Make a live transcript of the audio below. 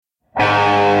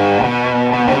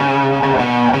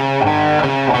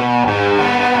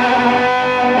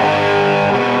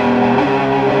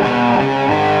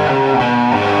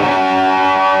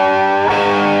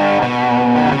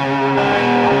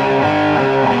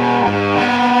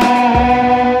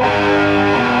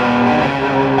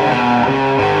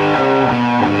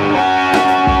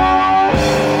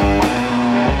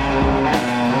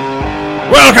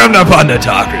Welcome to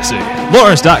Punditocracy,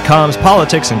 Lawrence.com's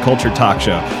politics and culture talk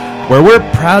show, where we're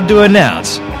proud to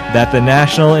announce that the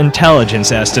National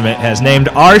Intelligence Estimate has named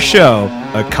our show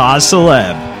a cause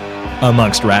celeb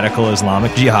amongst radical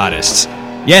Islamic jihadists.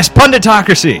 Yes,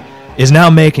 Punditocracy is now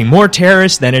making more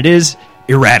terrorists than it is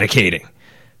eradicating.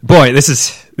 Boy, this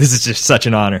is just such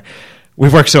an honor.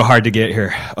 We've worked so hard to get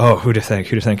here. Oh, who to thank?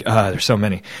 There's so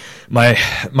many.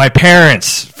 My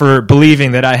parents for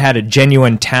believing that I had a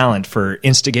genuine talent for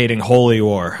instigating holy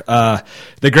war.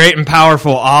 The great and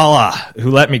powerful Allah, who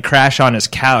let me crash on his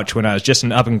couch when I was just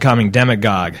an up-and-coming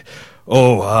demagogue.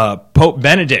 Pope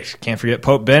Benedict. Can't forget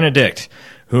Pope Benedict,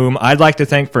 whom I'd like to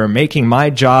thank for making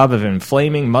my job of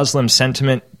inflaming Muslim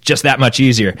sentiment just that much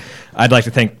easier. I'd like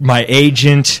to thank my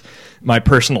agent, my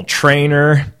personal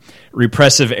trainer,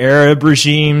 repressive Arab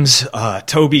regimes,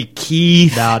 Toby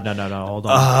Keith. No, hold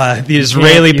on. The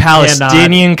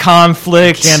Israeli-Palestinian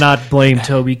conflict. You cannot blame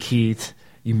Toby Keith.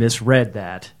 You misread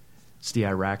that. It's the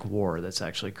Iraq War that's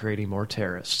actually creating more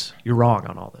terrorists. You're wrong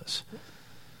on all this.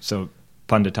 So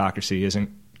Punditocracy isn't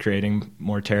creating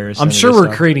more terrorists? I'm sure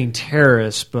we're creating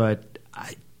terrorists, but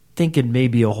I think it may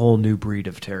be a whole new breed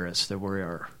of terrorists that we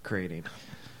are creating.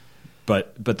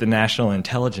 But the National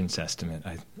Intelligence Estimate,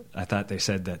 I thought they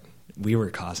said that we were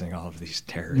causing all of these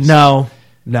terrorists. No,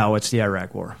 it's the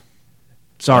Iraq War.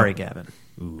 Sorry, Gavin.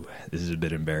 Ooh, this is a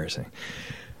bit embarrassing.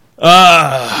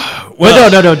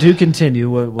 No, do continue.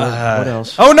 What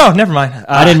else? Oh, no, never mind.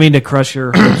 I didn't mean to crush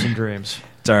your hopes and dreams.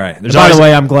 It's all right. By the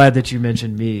way, I'm glad that you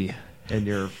mentioned me and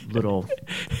your little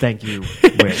thank you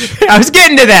wish. I was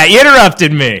getting to that. You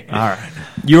interrupted me. All right.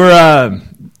 You were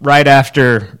right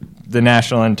after the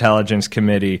National Intelligence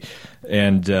Committee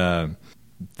and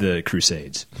the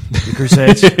Crusades. The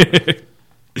Crusades?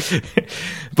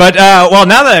 But, now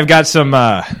that I've got some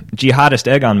jihadist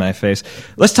egg on my face,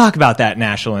 let's talk about that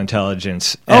National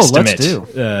Intelligence estimate let's do.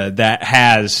 That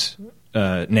has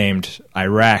named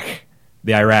Iraq,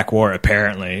 the Iraq War,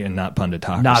 apparently, and not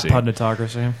Punditocracy. Not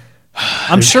Punditocracy.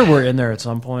 I'm sure we're in there at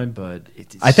some point, but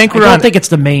I don't think it's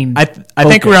the main I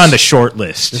think we're on the short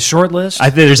list. The short list?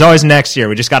 There's always next year.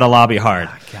 We just got to lobby hard.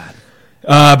 Oh, God.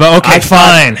 But okay,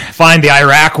 fine. The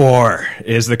Iraq War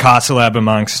is the cause celeb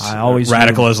amongst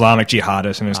radical Islamic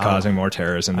jihadists and is causing more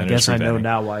terrorism than it is preventing. I know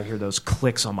now why I hear those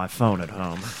clicks on my phone at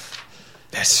home.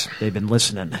 Yes. They've been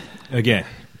listening. Again,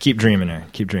 keep dreaming, Aaron.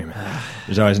 Keep dreaming.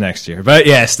 There's always next year. But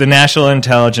yes, the National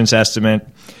Intelligence Estimate,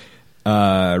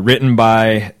 written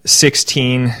by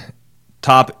 16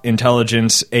 top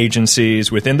intelligence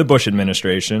agencies within the Bush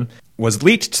administration, was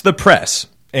leaked to the press.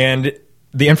 And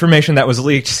the information that was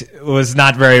leaked was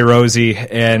not very rosy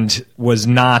and was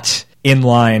not in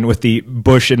line with the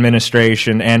Bush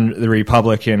administration and the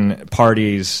Republican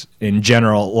parties in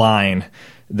general line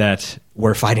that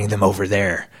we're fighting them over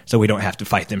there, so we don't have to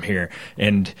fight them here.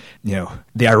 And,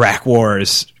 the Iraq War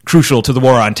is crucial to the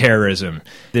war on terrorism.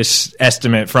 This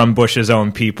estimate from Bush's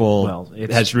own people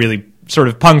has really sort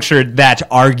of punctured that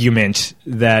argument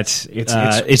that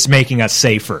it's making us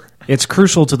safer. It's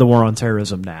crucial to the war on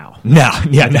terrorism now. No.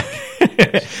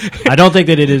 I don't think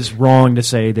that it is wrong to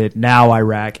say that now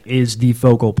Iraq is the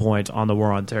focal point on the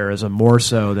war on terrorism, more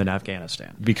so than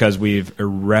Afghanistan. Because we've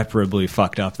irreparably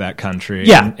fucked up that country.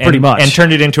 Yeah, pretty much. And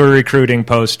turned it into a recruiting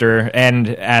poster. And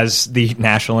as the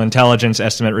National Intelligence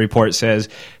Estimate report says,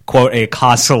 quote, a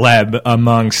cause celeb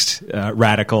amongst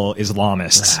radical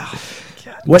Islamists.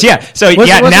 Now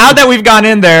that we've gone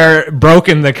in there,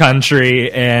 broken the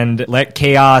country, and let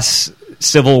chaos,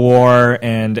 civil war,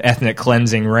 and ethnic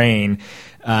cleansing reign,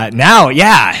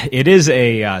 it is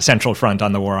a central front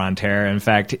on the war on terror. In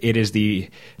fact, it is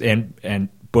and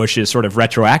Bush is sort of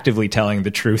retroactively telling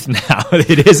the truth now.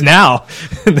 It is now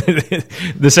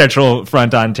the central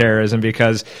front on terrorism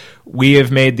because we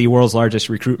have made the world's largest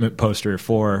recruitment poster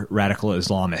for radical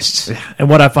Islamists. And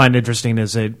what I find interesting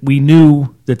is that we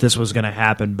knew that this was going to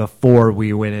happen before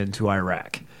we went into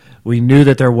Iraq. We knew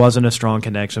that there wasn't a strong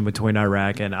connection between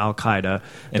Iraq and Al-Qaeda.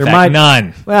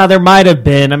 None. Well, there might have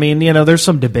been. I mean, there's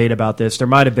some debate about this. There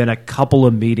might have been a couple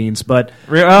of meetings, but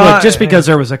look, just because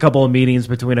there was a couple of meetings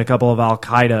between a couple of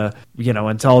Al-Qaeda,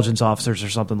 intelligence officers or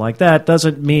something like that,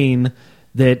 doesn't mean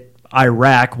that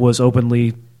Iraq was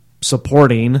openly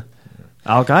supporting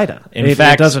Al-Qaeda. It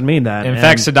doesn't mean that. In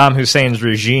fact, Saddam Hussein's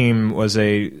regime was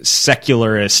a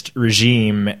secularist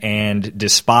regime and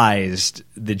despised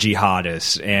the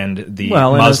jihadists and the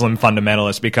Muslim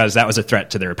fundamentalists because that was a threat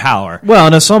to their power. Well,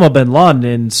 and Osama bin Laden,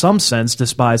 in some sense,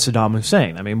 despised Saddam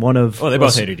Hussein. I mean, they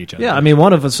both hated each other. Yeah, I mean,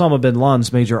 one of Osama bin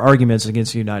Laden's major arguments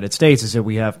against the United States is that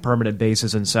we have permanent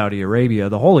bases in Saudi Arabia,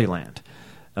 the Holy Land.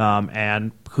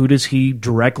 And who does he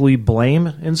directly blame,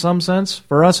 in some sense,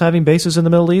 for us having bases in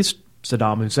the Middle East?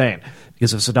 Saddam Hussein.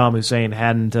 Because if Saddam Hussein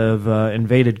hadn't have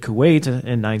invaded Kuwait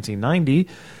in 1990,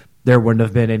 there wouldn't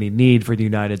have been any need for the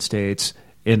United States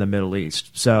in the Middle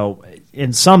East. So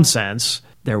in some sense,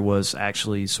 there was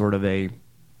actually sort of a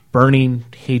burning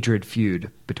hatred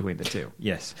feud between the two.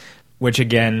 Yes. Which,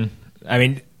 again, I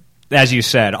mean, as you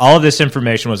said, all of this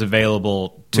information was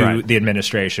available to the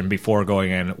administration before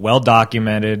going in, well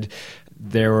documented.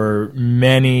 There were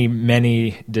many,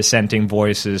 many dissenting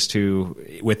voices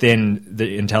within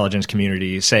the intelligence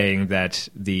community saying that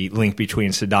the link between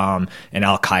Saddam and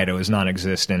Al-Qaeda was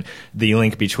non-existent. The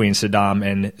link between Saddam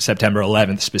and September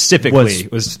 11th specifically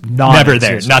was never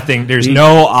there. Nothing. There's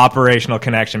no operational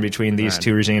connection between these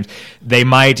two regimes. They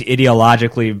might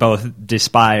ideologically both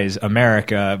despise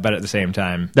America, but at the same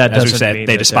time, as we said,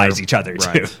 they despise each other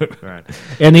too. Right.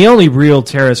 And the only real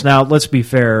terrorist, now let's be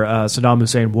fair, Saddam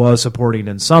Hussein was supporting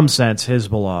in some sense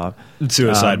Hezbollah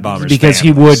suicide bombers because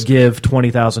he would give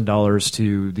 $20,000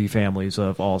 to the families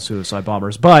of all suicide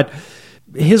bombers. But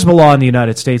Hezbollah and the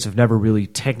United States have never really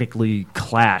technically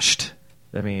clashed.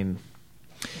 I mean,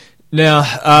 no,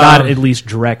 not at least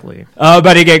directly.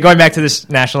 But again, going back to this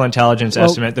national intelligence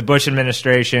estimate, the Bush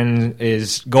administration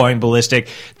is going ballistic.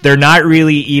 They're not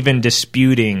really even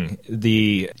disputing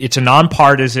it's a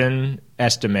nonpartisan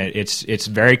estimate. It's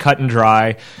very cut and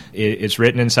dry. It's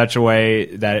written in such a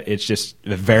way that it's just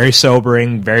a very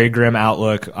sobering, very grim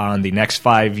outlook on the next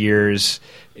 5 years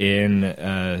in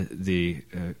the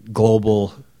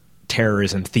global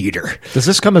terrorism theater. Does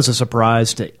this come as a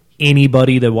surprise to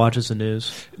anybody that watches the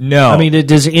news? No. I mean,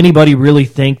 does anybody really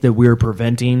think that we're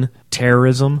preventing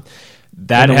terrorism?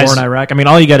 The war in Iraq. I mean,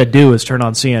 all you got to do is turn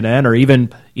on CNN or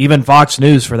even Fox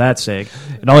News for that sake,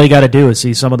 and all you got to do is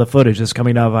see some of the footage that's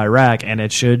coming out of Iraq, and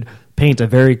it should paint a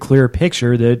very clear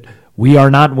picture that we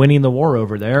are not winning the war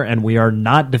over there, and we are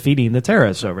not defeating the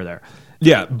terrorists over there.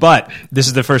 Yeah, but this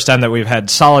is the first time that we've had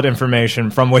solid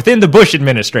information from within the Bush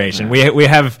administration. We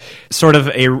have sort of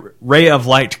a ray of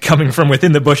light coming from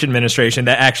within the Bush administration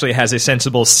that actually has a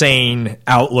sensible, sane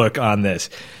outlook on this.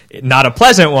 Not a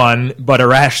pleasant one, but a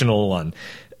rational one.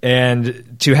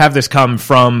 And to have this come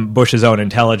from Bush's own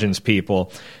intelligence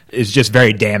people is just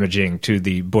very damaging to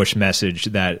the Bush message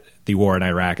that the war in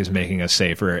Iraq is making us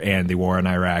safer, and the war in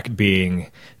Iraq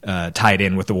being tied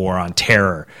in with the war on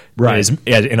terror, is,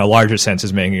 in a larger sense,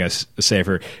 is making us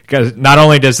safer. Because not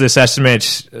only does this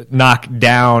estimate knock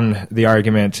down the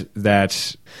argument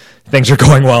that things are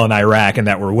going well in Iraq and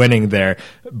that we're winning there,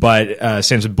 but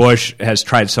since Bush has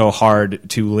tried so hard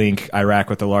to link Iraq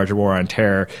with the larger war on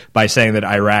terror by saying that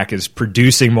Iraq is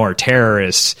producing more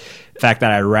terrorists, the fact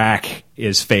that Iraq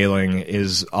is failing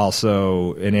is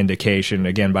also an indication,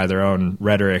 again, by their own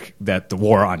rhetoric, that the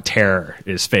war on terror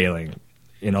is failing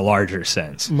in a larger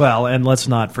sense. Well, and let's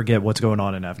not forget what's going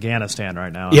on in Afghanistan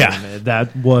right now. Yeah. I mean,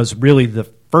 that was really the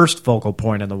first focal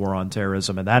point in the war on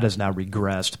terrorism, and that has now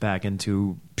regressed back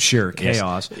into sheer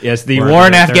chaos. Yes, the war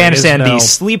in Afghanistan, the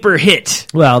sleeper hit.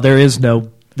 Well,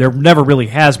 there never really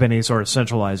has been any sort of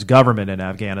centralized government in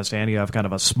Afghanistan. You have kind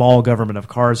of a small government of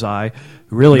Karzai,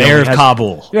 who really Mayor of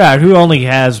Kabul. Yeah, who only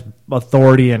has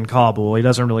authority in Kabul. He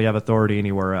doesn't really have authority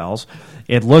anywhere else.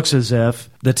 It looks as if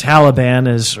the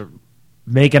Taliban is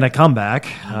making a comeback.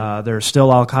 There's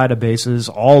still Al-Qaeda bases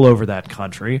all over that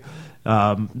country.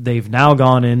 They've now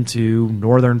gone into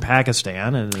northern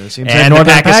Pakistan, and it seems and the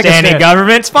Pakistani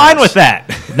government's fine with that.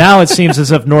 Now it seems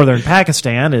as if northern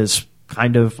Pakistan is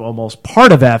kind of almost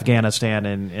part of Afghanistan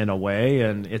in a way,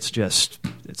 and it's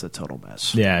a total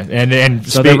mess. Yeah, and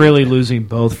so they're really losing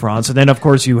both fronts. And then, of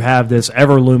course, you have this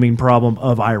ever-looming problem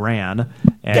of Iran,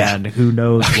 and who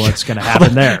knows what's going to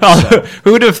happen there. So.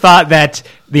 Who would have thought that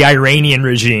the Iranian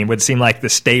regime would seem like the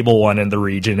stable one in the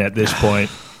region at this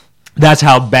point? That's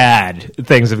how bad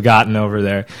things have gotten over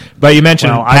there. But you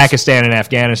mentioned Pakistan and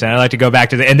Afghanistan. I'd like to go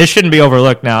back to and this shouldn't be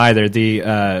overlooked now either. The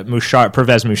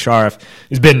Pervez Musharraf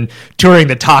has been touring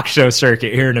the talk show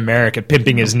circuit here in America,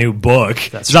 pimping his new book.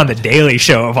 He's on the Daily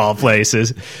Show of all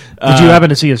places. Did you happen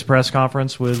to see his press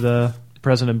conference with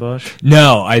President Bush?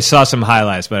 No, I saw some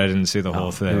highlights, but I didn't see the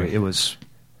whole thing. It was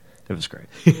great.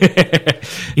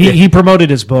 he promoted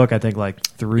his book, I think, like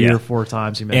 3 or 4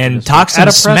 times. He and talked some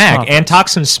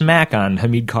smack on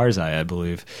Hamid Karzai, I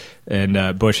believe.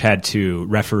 And Bush had to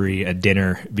referee a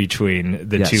dinner between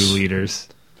the two leaders.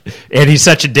 And he's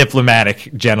such a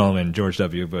diplomatic gentleman, George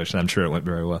W. Bush, and I'm sure it went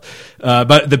very well.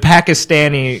 But the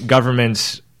Pakistani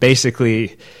government's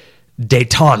basically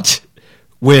détente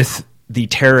with the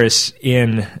terrorists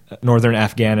in northern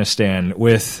Afghanistan,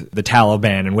 with the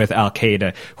Taliban and with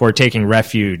Al-Qaeda, who are taking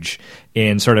refuge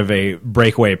in sort of a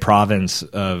breakaway province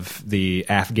of the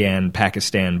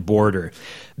Afghan-Pakistan border.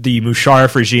 The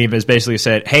Musharraf regime has basically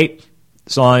said, hey,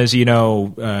 As long as,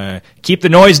 keep the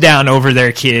noise down over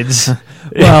there, kids.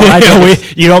 Well,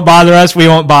 you don't bother us, we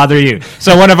won't bother you.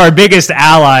 So one of our biggest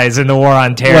allies in the war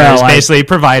on terror is basically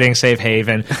providing safe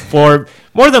haven for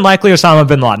more than likely Osama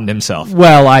bin Laden himself.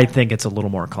 Well, I think it's a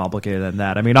little more complicated than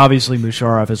that. I mean, obviously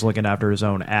Musharraf is looking after his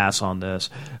own ass on this.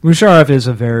 Musharraf is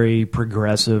a very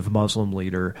progressive Muslim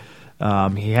leader.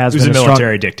 He's a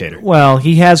military dictator. Well,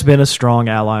 he has been a strong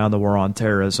ally on the war on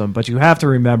terrorism, but you have to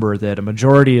remember that a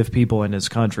majority of people in his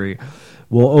country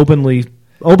will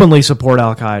openly support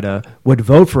Al-Qaeda, would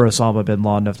vote for Osama bin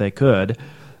Laden if they could.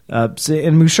 And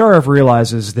Musharraf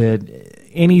realizes that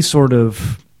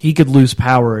he could lose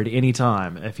power at any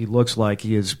time if he looks like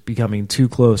he is becoming too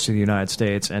close to the United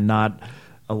States and not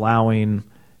allowing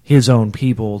his own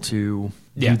people to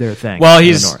do their thing. Well,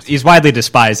 he's widely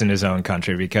despised in his own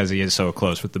country because he is so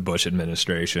close with the Bush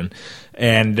administration.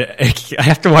 And I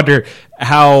have to wonder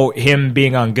how him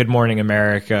being on Good Morning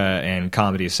America and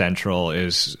Comedy Central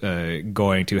is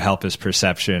going to help his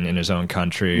perception in his own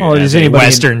country as a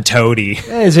Western toady.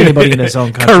 Is anybody in his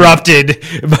own country corrupted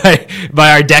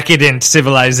by our decadent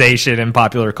civilization and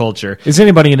popular culture? Is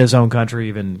anybody in his own country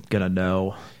even going to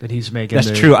know that he's making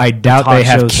That's true. I doubt they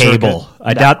have cable.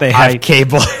 I doubt they have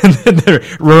cable in the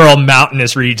rural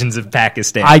mountainous regions of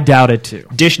Pakistan. I doubt it too.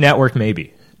 Dish Network,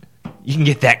 maybe. You can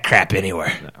get that crap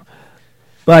anywhere. No.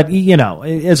 But,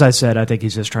 as I said, I think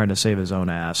he's just trying to save his own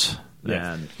ass.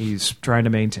 Yeah. And he's trying to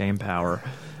maintain power.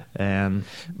 But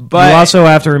you also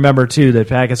have to remember, too, that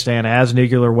Pakistan has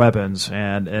nuclear weapons.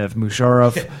 And if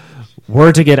Musharraf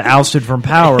were to get ousted from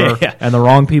power and the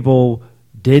wrong people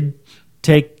did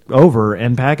take over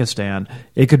in Pakistan,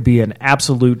 it could be an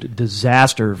absolute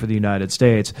disaster for the United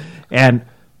States. And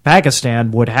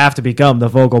Pakistan would have to become the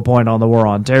focal point on the war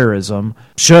on terrorism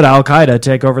should Al-Qaeda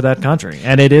take over that country.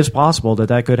 And it is possible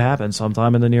that could happen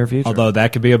sometime in the near future. Although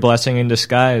that could be a blessing in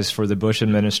disguise for the Bush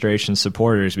administration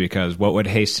supporters, because what would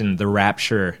hasten the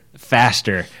rapture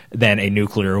faster than a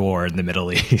nuclear war in the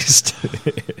Middle East?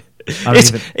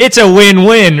 It's a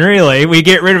win-win, really. We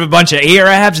get rid of a bunch of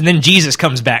Arabs, and then Jesus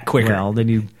comes back quicker. Well, then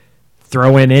you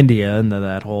throw in India into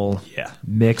that whole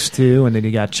mix too, and then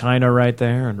you got China right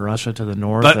there and Russia to the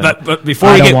north. But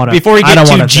before we get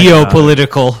too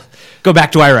geopolitical, go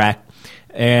back to Iraq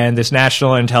and this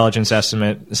national intelligence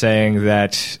estimate saying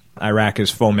that Iraq is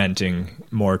fomenting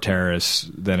more terrorists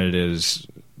than it is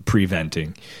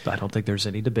preventing. I don't think there's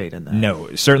any debate in that.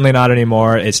 No, certainly not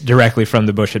anymore. It's directly from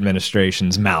the Bush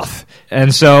administration's mouth.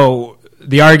 And so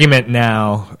the argument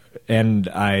now, and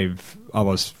I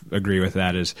almost agree with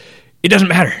that, is it doesn't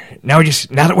matter. Now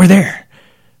that we're there,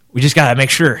 we just got to make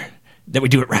sure that we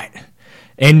do it right.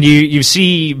 And you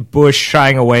see Bush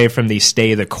shying away from the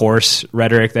stay the course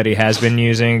rhetoric that he has been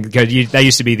using, because that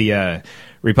used to be the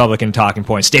Republican talking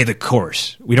point, stay the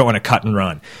course. We don't want to cut and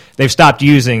run. They've stopped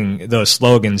using those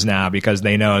slogans now because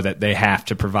they know that they have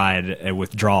to provide a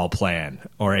withdrawal plan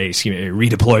or a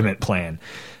redeployment plan.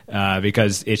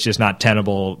 Because it's just not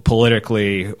tenable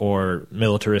politically or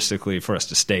militaristically for us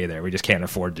to stay there. We just can't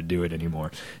afford to do it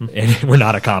anymore. And we're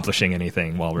not accomplishing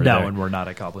anything while we're there. No, and we're not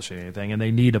accomplishing anything. And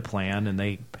they need a plan, and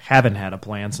they haven't had a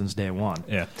plan since day one.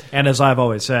 Yeah. And as I've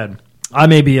always said, I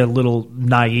may be a little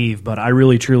naive, but I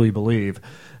really, truly believe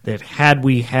that had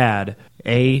we had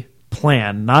a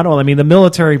plan, the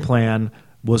military plan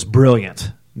was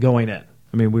brilliant going in.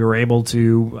 I mean, we were able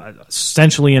to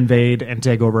essentially invade and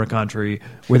take over a country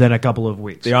within a couple of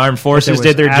weeks. The armed forces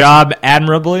did their job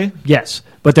admirably? Yes,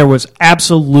 but there was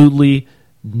absolutely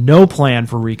no plan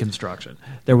for reconstruction.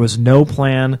 There was no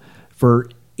plan for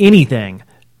anything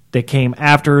that came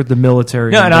after the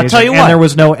military invasion. And I'll tell you and there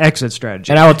was no exit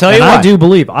strategy. And I will tell you why.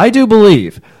 I do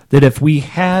believe that if we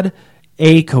had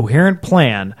a coherent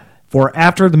plan for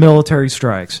after the military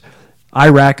strikes,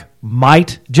 Iraq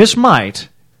just might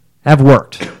have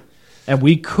worked, and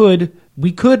we could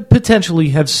potentially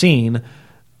have seen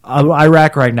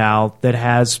Iraq right now that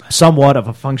has somewhat of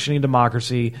a functioning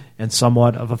democracy and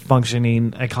somewhat of a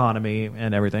functioning economy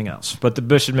and everything else. But the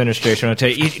Bush administration will tell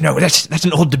you, that's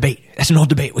an old debate. That's an old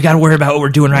debate. We got to worry about what we're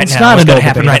doing right now. It's not an old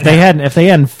debate. If they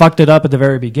hadn't fucked it up at the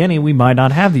very beginning, we might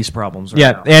not have these problems right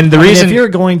now. And the reason if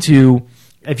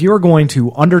you're going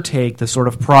to undertake the sort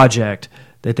of project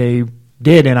that they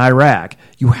did in Iraq,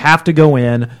 you have to go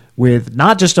in with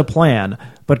not just a plan,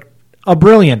 but a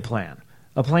brilliant plan.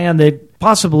 A plan that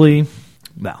possibly,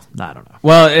 I don't know.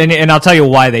 Well, and I'll tell you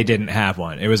why they didn't have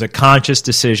one. It was a conscious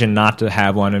decision not to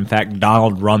have one. In fact,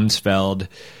 Donald Rumsfeld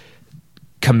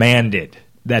commanded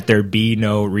that there be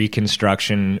no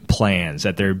reconstruction plans,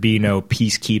 that there be no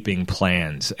peacekeeping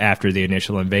plans after the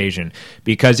initial invasion.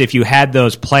 Because if you had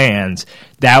those plans,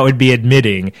 that would be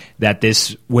admitting that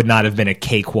this would not have been a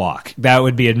cakewalk. That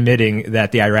would be admitting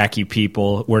that the Iraqi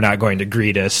people were not going to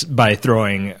greet us by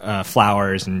throwing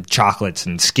flowers and chocolates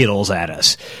and Skittles at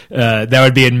us. That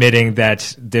would be admitting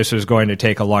that this was going to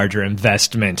take a larger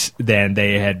investment than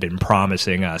they had been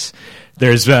promising us.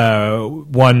 There's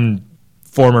one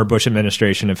former Bush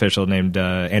administration official named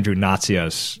Andrew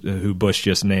Natsios, who Bush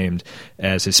just named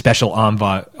as his special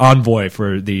envoy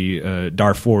for the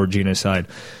Darfur genocide.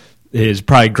 His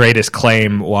probably greatest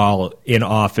claim while in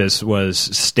office was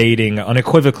stating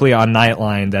unequivocally on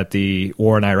Nightline that the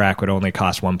war in Iraq would only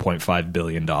cost $1.5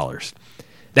 billion.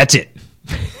 That's it.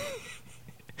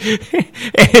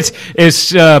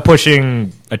 It's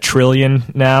pushing $1 trillion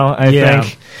now, I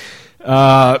think.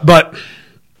 But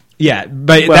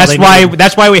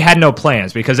that's why we had no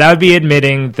plans, because that would be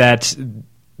admitting that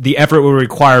the effort would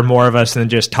require more of us than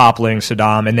just toppling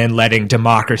Saddam and then letting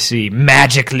democracy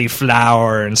magically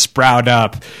flower and sprout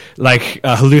up like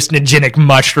a hallucinogenic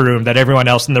mushroom that everyone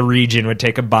else in the region would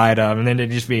take a bite of, and then it'd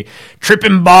just be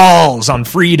tripping balls on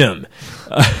freedom.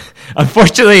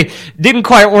 Unfortunately, didn't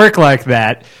quite work like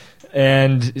that.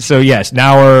 And so, yes,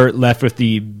 now we're left with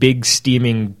the big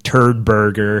steaming turd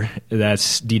burger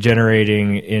that's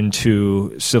degenerating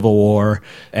into civil war,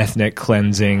 ethnic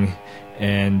cleansing,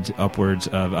 and upwards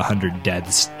of 100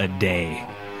 deaths a day,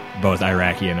 both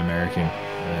Iraqi and American.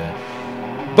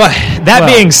 But that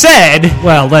being said,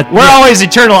 we're always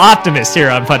eternal optimists here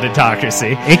on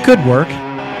Punditocracy. It could work.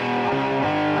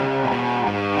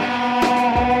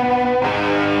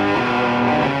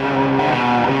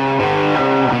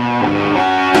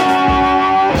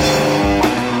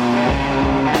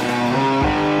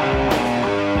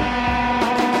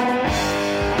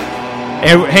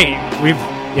 Hey,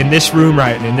 in this room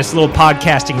in this little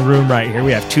podcasting room right here,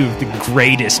 we have two of the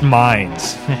greatest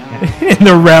minds in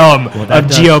the realm of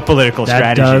geopolitical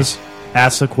strategy. That does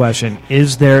ask the question,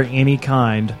 is there any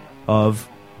kind of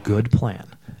good plan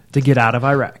to get out of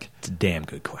Iraq? It's a damn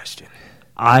good question.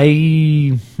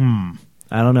 I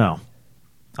don't know.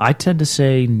 I tend to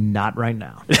say not right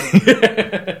now.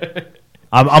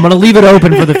 I'm going to leave it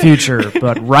open for the future,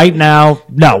 but right now,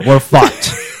 no, we're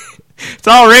fucked. It's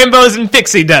all rainbows and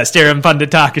pixie dust here in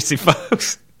Punditocracy,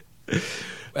 folks. Usually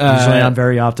I'm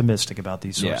very optimistic about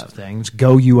these sorts of things.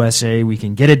 Go USA. We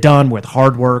can get it done with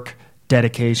hard work,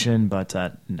 dedication, but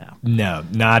no. No,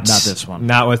 not this one.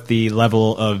 Not with the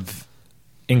level of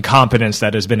incompetence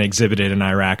that has been exhibited in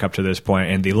Iraq up to this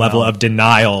point, and the level of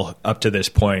denial up to this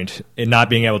point, and not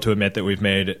being able to admit that we've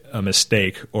made a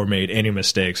mistake or made any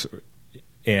mistakes,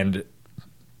 and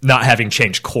not having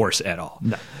changed course at all.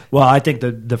 No. Well, I think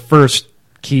the first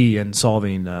key in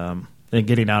solving and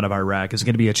getting out of Iraq is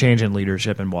going to be a change in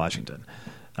leadership in Washington.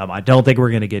 I don't think we're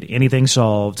going to get anything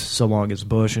solved so long as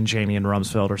Bush and Cheney and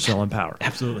Rumsfeld are still in power.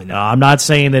 Absolutely not. I'm not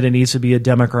saying that it needs to be a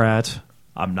Democrat.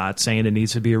 I'm not saying it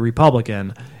needs to be a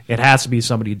Republican. It has to be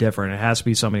somebody different. It has to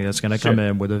be somebody that's going to come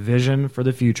in with a vision for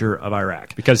the future of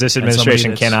Iraq. Because this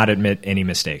administration cannot admit any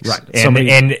mistakes. Right.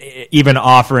 And even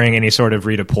offering any sort of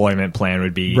redeployment plan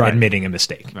would be admitting a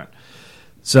mistake. Right.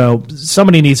 So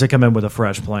somebody needs to come in with a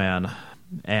fresh plan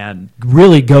and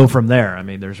really go from there. I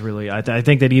mean, there's really I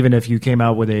think that even if you came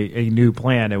out with a new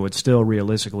plan, it would still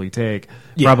realistically take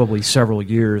probably several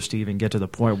years to even get to the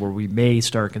point where we may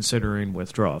start considering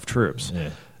withdrawal of troops. Yeah.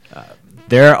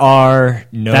 There are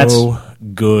no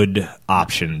good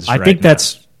options. I think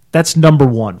that's number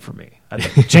one for me. I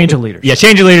think change of leadership. Yeah,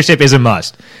 change of leadership is a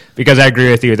must, because I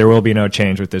agree with you. There will be no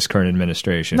change with this current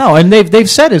administration. No, and they've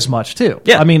said as much too.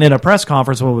 Yeah. I mean, in a press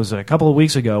conference, what was it, a couple of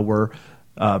weeks ago, where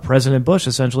President Bush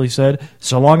essentially said,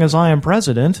 "So long as I am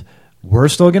president, we're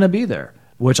still going to be there,"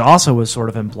 which also was sort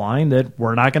of implying that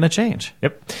we're not going to change.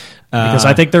 Yep. Because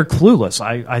I think they're clueless.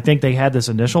 I think they had this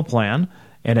initial plan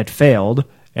and it failed,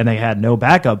 and they had no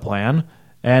backup plan,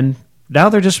 and now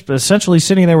they're just essentially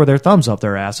sitting there with their thumbs up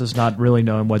their asses, not really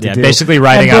knowing what to do. Basically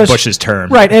writing out Bush's term.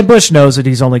 Right, and Bush knows that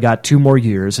he's only got 2 more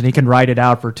years, and he can write it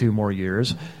out for 2 more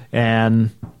years,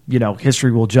 and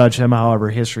history will judge him however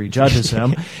history judges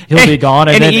him. He'll be gone,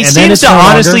 and he seems to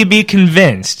honestly be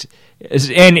convinced,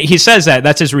 and he says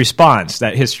that's his response,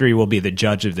 that history will be the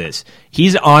judge of this.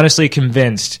 He's honestly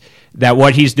convinced that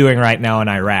what he's doing right now in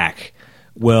Iraq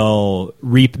will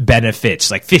reap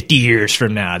benefits like 50 years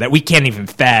from now that we can't even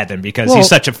fathom, because he's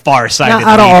such a far-sighted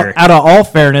leader. Out of all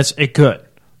fairness, it could.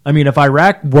 I mean, if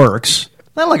Iraq works,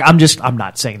 I'm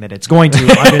not saying that it's going to.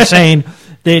 I'm just saying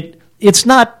that it's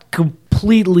not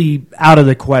completely out of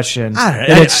the question that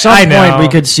at some point we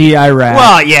could see Iraq.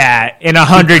 Well, yeah, in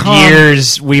 100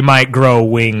 years we might grow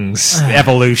wings,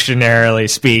 evolutionarily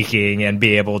speaking, and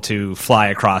be able to fly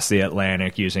across the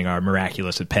Atlantic using our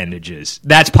miraculous appendages.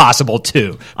 That's possible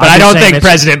too. But I don't think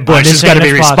President Bush is going to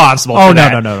be responsible for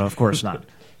that. No, of course not.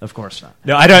 Of course not.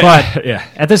 No, I don't. But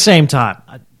at the same time,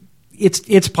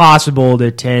 it's possible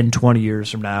that 10, 20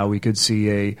 years from now we could see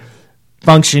a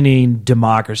functioning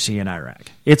democracy in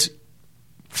Iraq. It's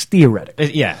theoretical.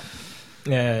 Yeah.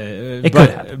 It could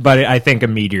happen. But I think a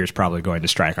meteor is probably going to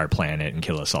strike our planet and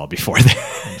kill us all before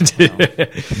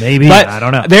that. Maybe. But I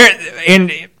don't know.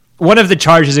 And one of the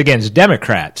charges against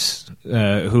Democrats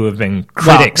who have been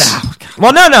critics. No,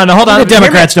 hold on. The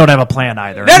Democrats don't have a plan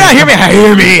either. No, hear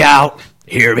me out.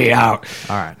 Hear me out.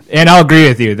 All right. And I'll agree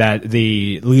with you that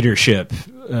the leadership,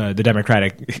 the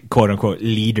Democratic quote-unquote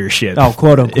leadership. Oh,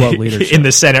 quote-unquote leadership. In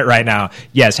the Senate right now,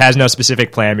 yes, has no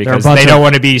specific plan because they don't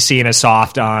want to be seen as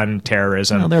soft on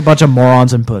terrorism. No, they're a bunch of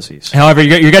morons and pussies. However,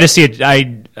 you're going to see it.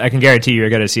 I can guarantee you're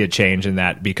going to see a change in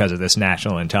that because of this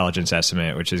national intelligence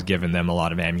estimate, which has given them a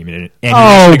lot of ammunition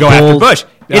to go after Bush.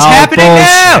 It's happening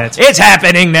now. It's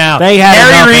happening now.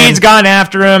 Harry Reid's gone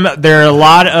after him. There are a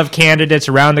lot of candidates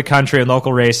around the country in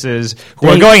local races who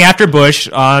are going after Bush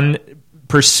on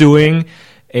pursuing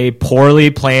a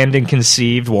poorly planned and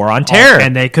conceived war on terror.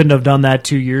 And they couldn't have done that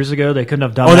 2 years ago. They couldn't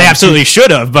have done that. Oh, they absolutely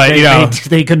should have, but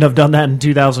they couldn't have done that in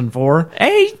 2004.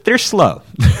 Hey, they're slow.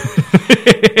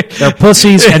 They're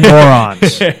pussies and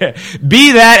morons.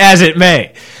 Be that as it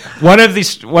may. One of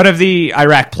the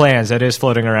Iraq plans that is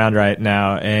floating around right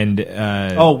now, and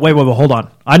wait, hold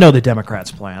on. I know the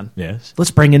Democrats' plan. Yes,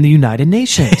 let's bring in the United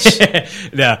Nations.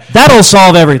 No, that'll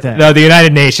solve everything. No, the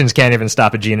United Nations can't even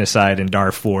stop a genocide in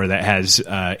Darfur that has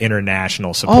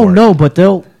international support. Oh no, but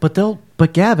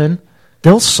Gavin,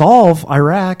 they'll solve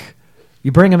Iraq.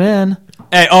 You bring them in.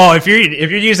 Hey, if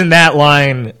you're using that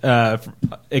line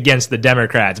against the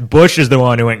Democrats, Bush is the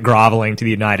one who went groveling to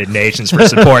the United Nations for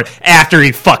support after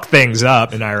he fucked things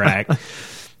up in Iraq. But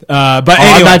anyway.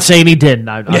 I'm not saying he didn't.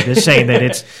 I'm just saying that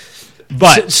it's.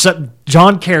 But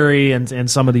John Kerry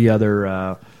and some of the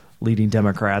other leading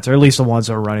Democrats, or at least the ones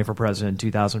that were running for president in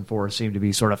 2004, seem to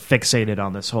be sort of fixated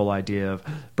on this whole idea of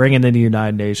bringing in the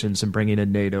United Nations and bringing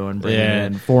in NATO and bringing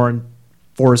in foreign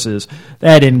forces.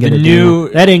 That ain't gonna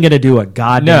do a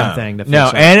goddamn thing to fix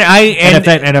Iraq.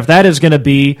 And if that is going to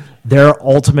be their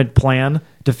ultimate plan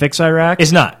to fix Iraq,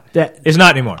 it's not. It's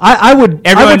not anymore. I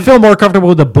would feel more comfortable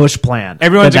with the Bush plan.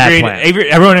 Everyone's agreed.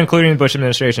 Everyone, including the Bush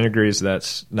administration, agrees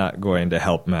that's not going to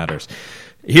help matters.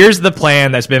 Here's the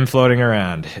plan that's been floating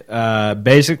around.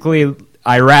 Basically,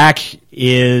 Iraq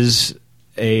is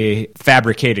a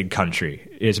fabricated country.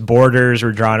 Its borders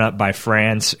were drawn up by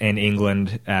France and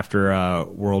England after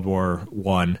World War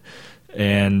I,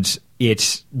 and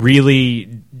it's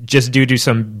really just due to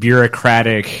some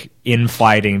bureaucratic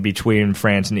infighting between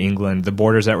France and England. The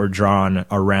borders that were drawn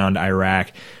around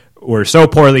Iraq were so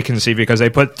poorly conceived because they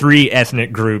put 3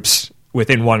 ethnic groups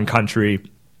within one country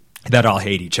that all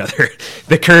hate each other: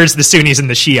 the Kurds, the Sunnis, and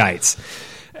the Shiites.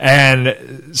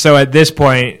 And so at this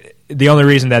point, the only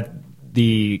reason that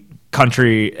the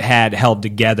country had held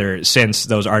together since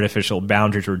those artificial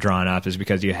boundaries were drawn up is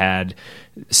because you had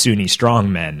Sunni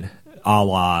strongmen, a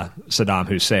la Saddam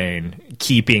Hussein,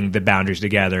 keeping the boundaries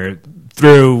together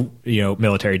through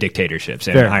military dictatorships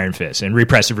and iron fists and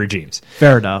repressive regimes.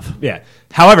 Fair enough. Yeah.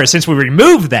 However, since we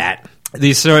removed that,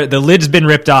 the lid's been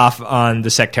ripped off on the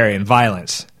sectarian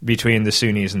violence between the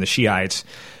Sunnis and the Shiites.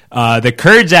 The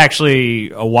Kurds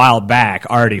actually, a while back,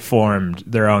 already formed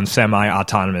their own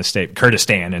semi-autonomous state,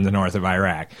 Kurdistan, in the north of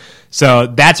Iraq. So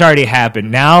that's already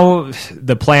happened. Now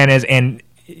the plan is, and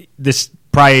this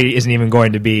probably isn't even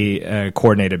going to be a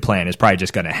coordinated plan. It's probably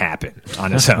just going to happen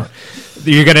on its own.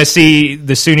 You're going to see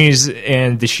the Sunnis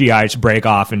and the Shiites break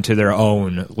off into their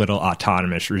own little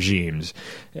autonomous regimes.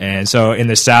 And so in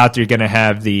the south, you're going to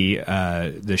have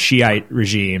the Shiite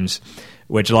regimes,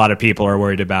 which a lot of people are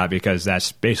worried about because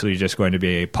that's basically just going to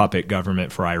be a puppet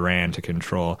government for Iran to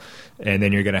control. And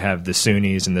then you're going to have the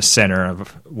Sunnis in the center of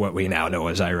what we now know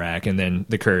as Iraq, and then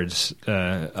the Kurds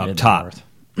up top.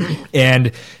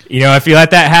 And, if you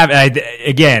let that happen,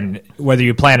 again, whether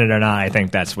you plan it or not, I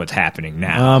think that's what's happening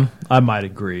now. I might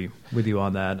agree with you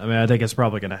on that. I mean, I think it's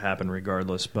probably going to happen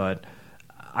regardless, but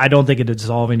I don't think it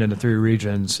dissolving into 3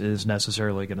 regions is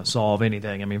necessarily going to solve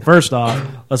anything. I mean, first off,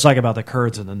 let's talk about the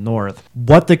Kurds in the north.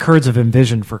 What the Kurds have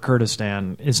envisioned for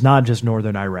Kurdistan is not just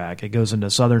northern Iraq. It goes into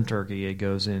southern Turkey. It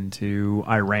goes into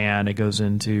Iran. It goes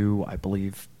into, I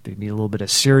believe, maybe a little bit of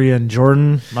Syria and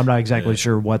Jordan. I'm not exactly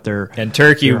sure what their and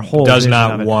Turkey does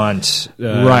not want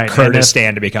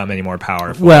Kurdistan to become any more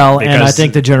powerful. Well, and I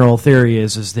think the general theory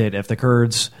is that if the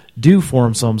Kurds do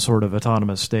form some sort of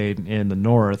autonomous state in the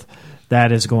north,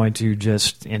 that is going to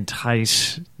just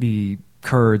entice the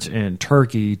Kurds in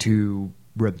Turkey to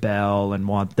rebel and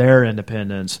want their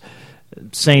independence.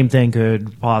 Same thing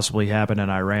could possibly happen in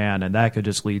Iran, and that could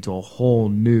just lead to a whole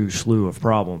new slew of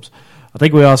problems. I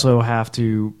think we also have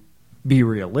to be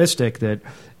realistic that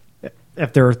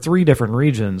if there are 3 different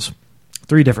regions,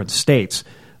 3 different states,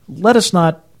 let us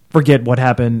not forget what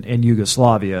happened in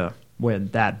Yugoslavia when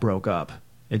that broke up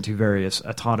into various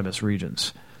autonomous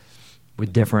regions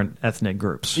with different ethnic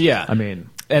groups. Yeah. I mean,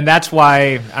 and that's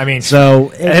why, and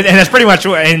that's pretty much,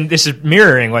 and this is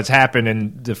mirroring what's happened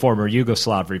in the former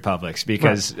Yugoslav republics,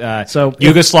 because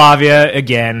Yugoslavia,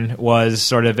 again, was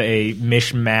sort of a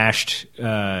mishmashed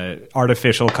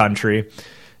artificial country,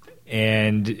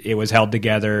 and it was held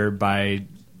together by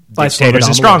dictators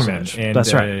and strongmen. And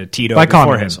that's right. Tito by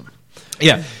communism.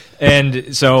 Yeah.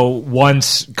 And so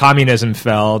once communism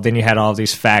fell, then you had all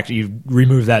these you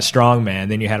remove that strongman,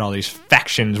 then you had all these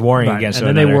factions warring against one another.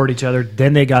 And then they warred each other,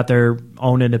 then they got their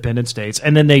own independent states,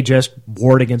 and then they just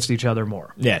warred against each other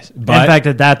more. Yes. But in fact,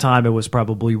 at that time, it was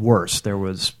probably worse. There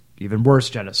was even worse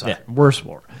genocide, worse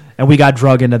war. And we got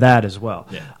drug into that as well.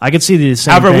 Yeah. I could see the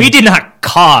same However, thing. we did not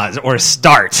cause or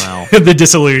start the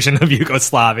dissolution of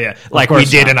Yugoslavia like we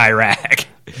did in Iraq.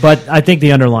 But I think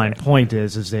the underlying point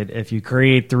is that if you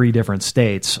create 3 different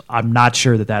states, I'm not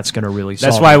sure that that's going to really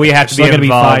solve. That's why we have to be involved. They're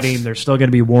still going to be fighting. They're still going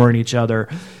to be warring each other.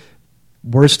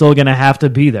 We're still going to have to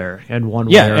be there in one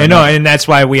way or another. And that's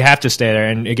why we have to stay there.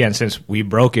 And again, since we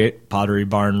broke it, Pottery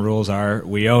Barn rules are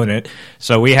we own it.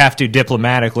 So we have to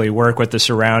diplomatically work with the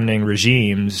surrounding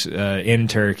regimes in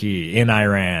Turkey, in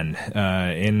Iran,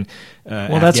 in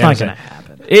that's not going to happen.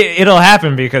 It'll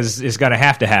happen because it's going to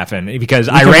have to happen because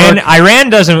Iran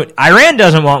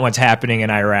doesn't want what's happening in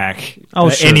Iraq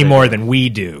any more than we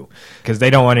do, because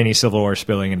they don't want any civil war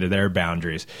spilling into their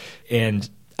boundaries. And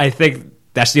I think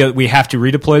that's we have to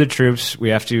redeploy the troops. We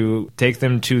have to take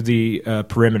them to the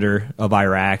perimeter of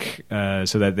Iraq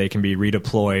so that they can be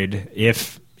redeployed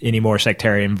if any more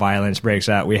sectarian violence breaks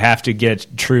out. We have to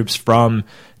get troops from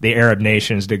the Arab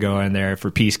nations to go in there for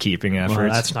peacekeeping efforts. Well,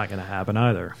 that's not going to happen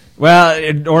either.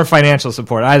 Well, or financial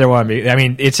support. Either one. I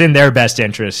mean, it's in their best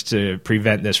interest to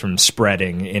prevent this from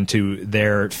spreading into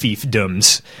their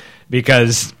fiefdoms,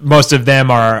 because most of them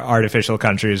are artificial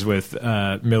countries with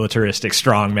militaristic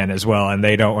strongmen as well, and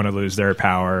they don't want to lose their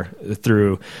power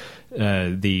through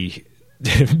the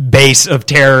base of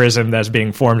terrorism that's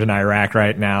being formed in Iraq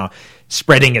right now,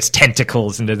 spreading its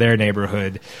tentacles into their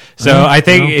neighborhood. So I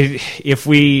think if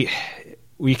we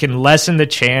can lessen the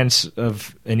chance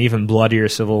of an even bloodier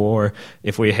civil war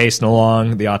if we hasten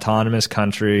along the autonomous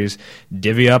countries,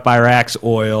 divvy up Iraq's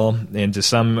oil into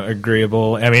some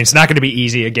agreeable. I mean, it's not going to be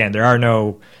easy. Again, there are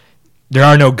no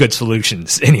good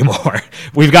solutions anymore.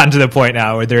 We've gotten to the point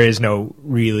now where there is no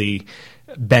really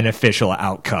beneficial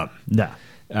outcome. No.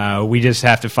 We just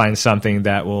have to find something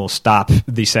that will stop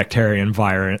the sectarian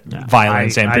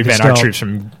violence and prevent our troops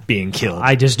from being killed.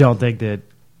 I just don't think that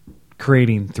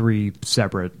creating 3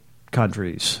 separate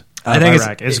countries I think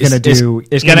Iraq is going to do.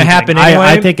 It's going to happen anyway.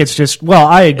 I think it's just. Well,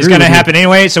 I agree. It's going to happen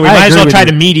anyway, so we might as well try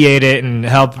to mediate it and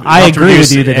help. I agree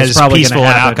with you that it's probably peaceful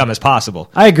an outcome as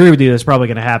possible. I agree with you that it's probably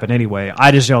going to happen anyway.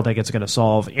 I just don't think it's going to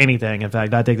solve anything. In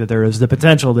fact, I think that there is the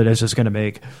potential that it's just going to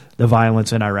make the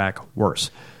violence in Iraq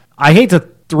worse. I hate to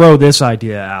throw this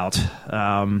idea out,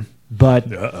 but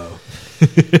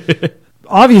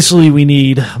obviously we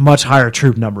need much higher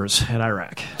troop numbers in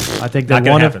Iraq. I think that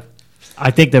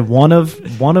one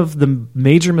of the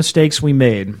major mistakes we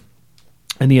made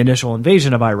in the initial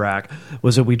invasion of Iraq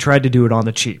was that we tried to do it on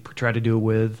the cheap. We tried to do it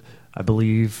with, I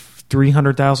believe,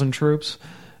 300,000 troops,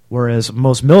 whereas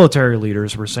most military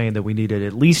leaders were saying that we needed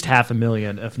at least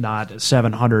 500,000, if not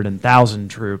 700,000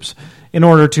 troops in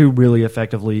order to really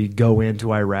effectively go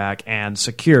into Iraq and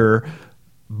secure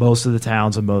most of the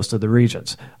towns and most of the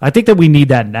regions. I think that we need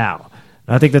that now.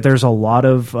 I think that there's a lot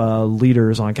of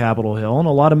leaders on Capitol Hill and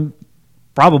a lot of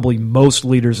probably most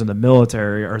leaders in the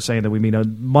military are saying that we need a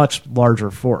much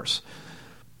larger force.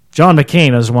 John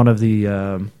McCain is one of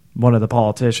the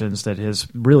politicians that has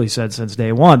really said since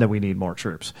day one that we need more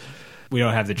troops. We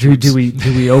don't have the troops. Do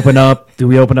we open up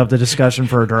the discussion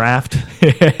for a draft?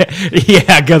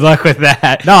 Yeah, good luck with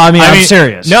that. No, I mean, I'm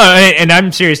serious. No, and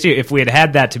I'm serious too. If we had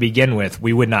had that to begin with,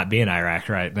 we would not be in Iraq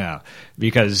right now.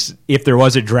 Because if there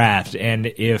was a draft and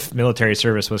if military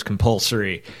service was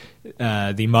compulsory,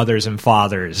 the mothers and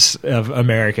fathers of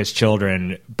America's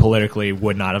children politically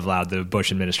would not have allowed the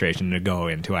Bush administration to go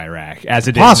into Iraq as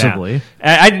it possibly. is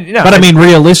now. But I mean,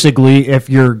 realistically, if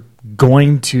you're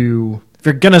going to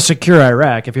secure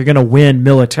Iraq, if you're going to win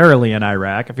militarily in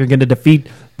Iraq, if you're going to defeat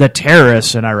the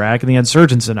terrorists in Iraq and the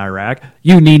insurgents in Iraq,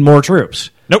 you need more troops.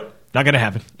 Nope, not going to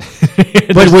happen.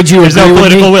 But would you there's no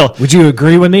political will. Would you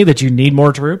agree with me that you need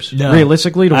more troops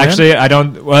realistically to win? Actually, I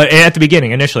don't. Well, at the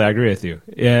beginning, initially, I agree with you.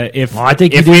 I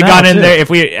think if we got in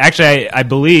there, I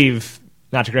believe.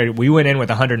 Not to grade, we went in with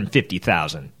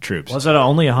 150,000 troops. Was it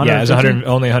only 150? Yeah, it was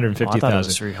only 150,000. I thought it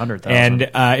was 300,000. And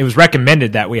it was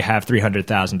recommended that we have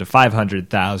 300,000 to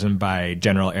 500,000 by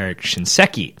General Eric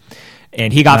Shinseki.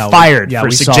 And he got fired for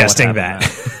suggesting that.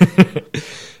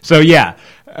 So,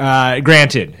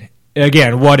 granted,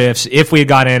 again, what ifs? If we had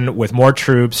gone in with more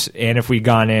troops and if we had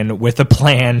gone in with a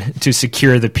plan to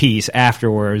secure the peace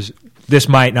afterwards, this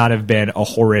might not have been a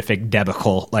horrific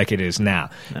debacle like it is now.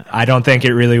 No. I don't think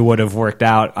it really would have worked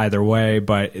out either way,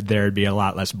 but there'd be a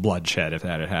lot less bloodshed if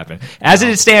that had happened. As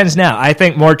it stands now, I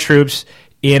think more troops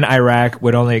in Iraq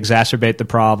would only exacerbate the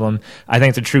problem. I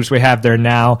think the troops we have there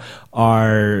now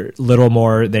are little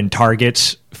more than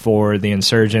targets for the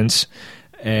insurgents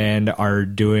and are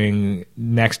doing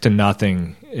next to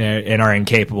nothing and are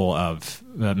incapable of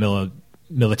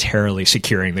militarily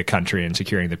securing the country and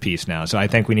securing the peace now. So I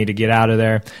think we need to get out of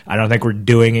there. I don't think we're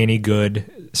doing any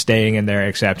good staying in there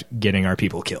except getting our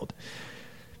people killed.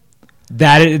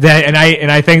 And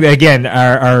I think that, again,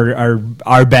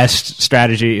 our best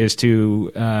strategy is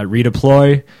to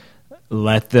redeploy,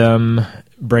 let them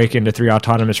break into 3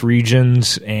 autonomous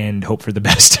regions, and hope for the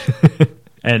best.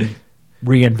 And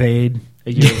reinvade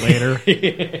a year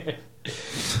later.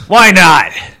 Why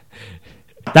not?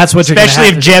 That's what especially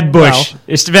if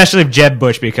Jeb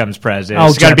Bush becomes president.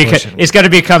 It's got to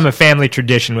become a family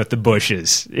tradition with the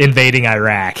Bushes invading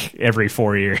Iraq every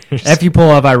 4 years. If you pull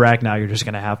out Iraq now, you're just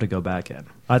going to have to go back in.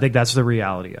 I think that's the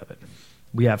reality of it.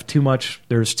 We have too much.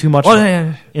 There's too much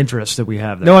interest that we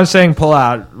have there. No one's saying pull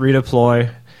out,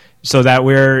 redeploy, so that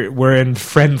we're in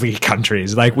friendly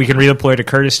countries. Like, we can redeploy to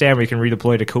Kurdistan, we can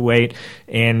redeploy to Kuwait,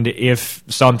 and if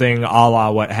something a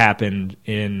la what happened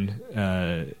in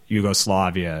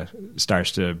Yugoslavia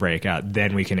starts to break out,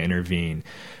 then we can intervene.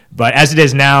 But as it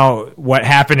is now, what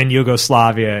happened in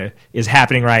Yugoslavia is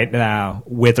happening right now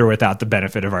with or without the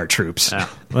benefit of our troops.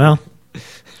 Well,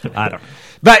 I don't know.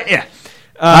 But, yeah.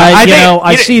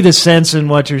 I see the sense in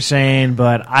what you're saying,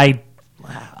 but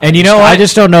and you know what? I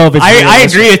just don't know if it's I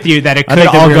agree with you that it could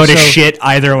all go to shit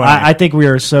either way. I think we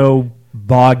are so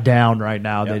bogged down right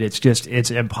now that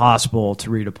it's impossible to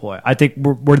redeploy. I think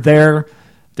we're there.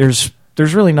 There's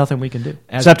really nothing we can do.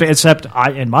 Except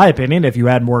in my opinion, if you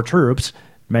add more troops,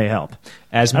 may help.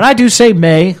 And I do say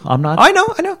may. I'm not. I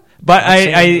know. But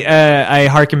I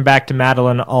hearken back to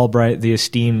Madeleine Albright, the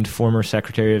esteemed former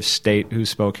Secretary of State who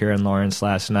spoke here in Lawrence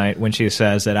last night, when she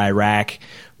says that Iraq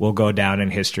will go down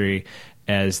in history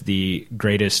as the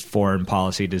greatest foreign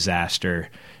policy disaster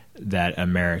that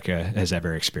America has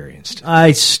ever experienced.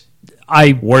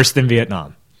 Worse than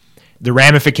Vietnam. The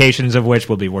ramifications of which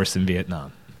will be worse than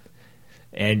Vietnam.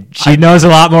 And she knows a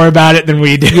lot more about it than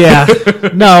we do. Yeah.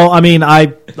 No, I mean, I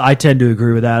tend to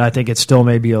agree with that. I think it still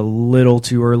may be a little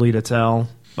too early to tell.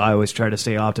 I always try to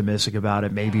stay optimistic about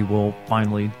it. Maybe we'll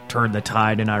finally turn the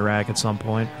tide in Iraq at some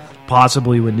point,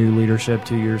 possibly with new leadership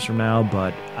 2 years from now.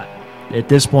 But at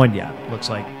this point, looks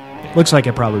like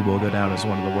it probably will go down as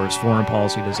one of the worst foreign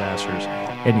policy disasters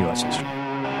in U.S. history.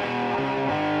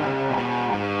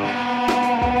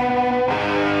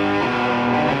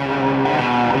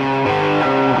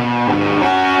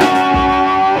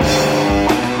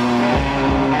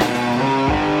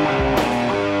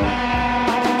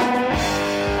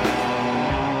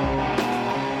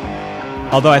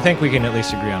 Although I think we can at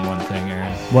least agree on one thing,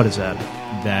 Aaron. What is that?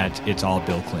 That it's all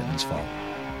Bill Clinton's fault.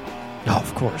 Oh,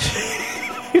 of course.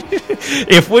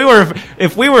 If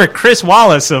we were Chris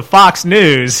Wallace of Fox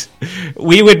News,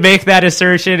 we would make that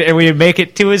assertion and we would make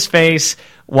it to his face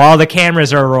while the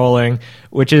cameras are rolling,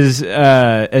 which is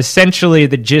essentially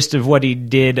the gist of what he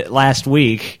did last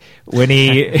week when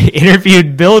he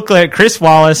interviewed Chris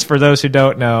Wallace, for those who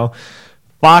don't know,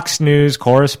 Fox News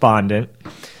correspondent.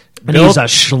 And he's a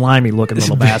slimy-looking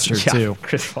little bastard, too.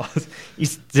 Chris Wallace.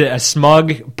 He's a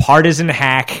smug, partisan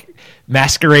hack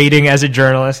masquerading as a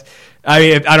journalist. I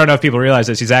mean, I don't know if people realize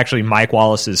this. He's actually Mike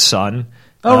Wallace's son.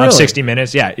 really? 60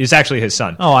 Minutes. Yeah, it's actually his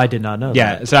son. Oh, I did not know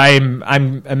that. So I'm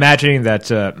imagining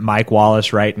that Mike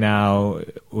Wallace right now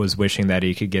was wishing that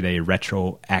he could get a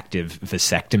retroactive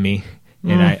vasectomy,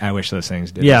 and I wish those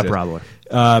things did exist. Probably.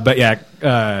 But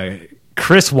yeah,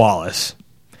 Chris Wallace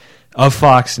of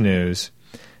Fox News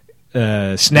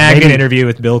snagged an interview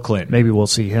with Bill Clinton. Maybe we'll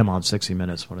see him on 60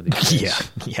 Minutes one of these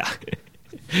days. Yeah.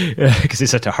 Because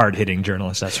he's such a hard-hitting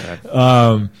journalist. That's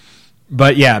right.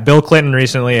 But yeah, Bill Clinton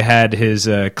recently had his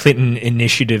Clinton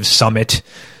Initiative Summit,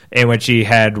 in which he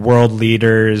had world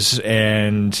leaders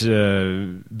and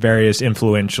various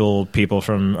influential people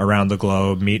from around the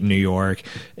globe meet in New York,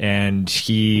 and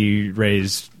he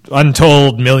raised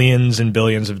untold millions and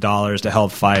billions of dollars to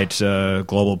help fight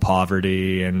global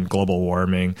poverty and global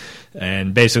warming,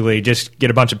 and basically just get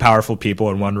a bunch of powerful people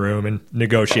in one room and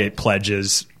negotiate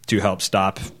pledges to help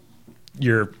stop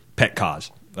your pet cause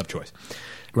of choice.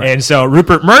 Right. And so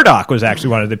Rupert Murdoch was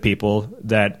actually one of the people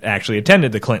that actually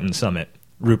attended the Clinton summit.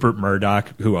 Rupert Murdoch,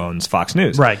 who owns Fox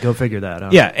News. Right, go figure that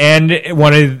out. Yeah, and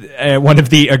one of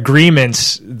the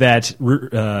agreements that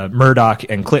Murdoch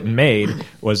and Clinton made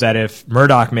was that if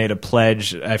Murdoch made a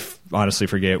pledge, I honestly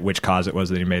forget which cause it was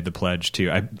that he made the pledge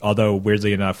to, although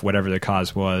weirdly enough, whatever the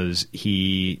cause was,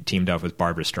 he teamed up with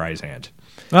Barbra Streisand.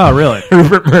 Oh, really?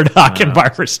 Rupert Murdoch and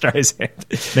Barbra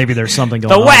Streisand. Maybe there's something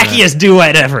going on. The wackiest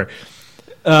duet ever.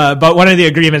 But one of the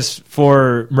agreements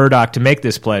for Murdoch to make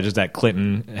this pledge is that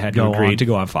Clinton had to agree to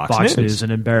go on Fox News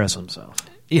and embarrass himself.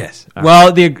 Yes.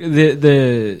 Well,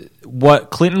 the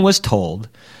what Clinton was told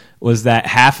was that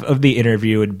half of the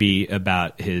interview would be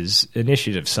about his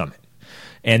initiative summit,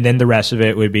 and then the rest of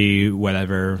it would be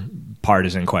whatever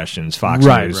partisan questions Fox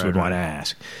News would want to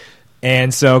ask.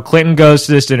 And so Clinton goes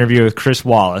to this interview with Chris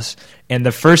Wallace, and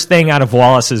the first thing out of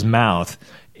Wallace's mouth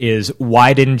is,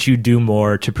 why didn't you do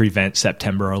more to prevent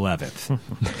September 11th?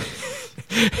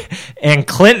 And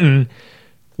Clinton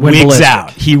wigs out.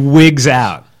 He wigs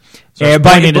out. So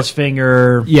pointing his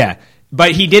finger. Yeah.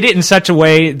 But he did it in such a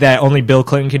way that only Bill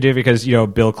Clinton could do, because, you know,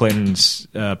 Bill Clinton's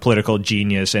political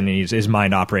genius, and his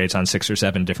mind operates on 6 or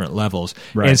 7 different levels.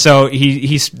 Right. And so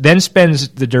he then spends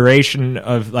the duration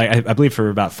of, like, I believe for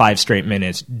about 5 straight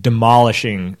minutes,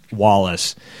 demolishing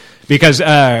Wallace. Because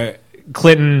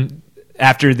Clinton,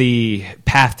 after the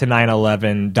Path to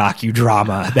 9/11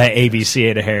 docudrama that ABC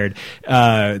had aired,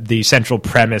 the central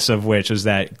premise of which was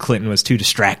that Clinton was too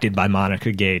distracted by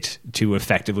Monica Gate to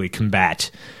effectively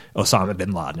combat Osama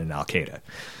bin Laden and Al-Qaeda.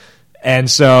 And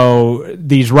so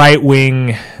these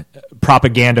right-wing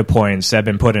propaganda points have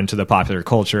been put into the popular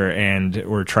culture, and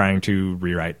we're trying to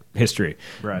rewrite history.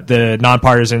 Right. The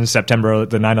nonpartisan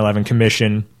the 9/11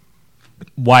 Commission,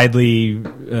 widely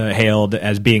hailed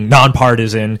as being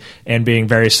nonpartisan and being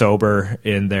very sober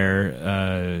in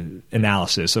their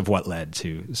analysis of what led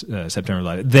to September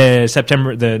 11th.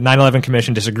 The 9/11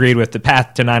 Commission disagreed with the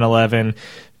Path to 9/11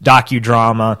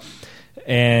 docudrama,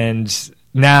 and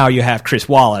now you have Chris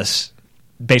Wallace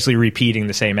basically repeating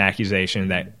the same accusation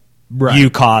that you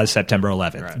caused September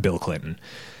 11th, Bill Clinton.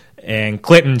 And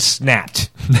Clinton snapped.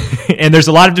 And there's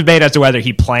a lot of debate as to whether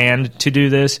he planned to do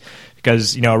this,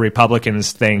 because, you know,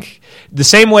 Republicans think the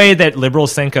same way that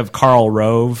liberals think of Karl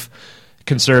Rove,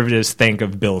 conservatives think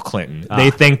of Bill Clinton. They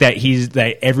think that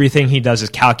that everything he does is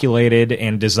calculated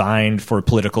and designed for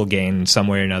political gain in some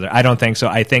way or another. I don't think so.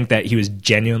 I think that he was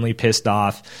genuinely pissed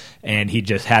off, and he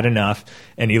just had enough,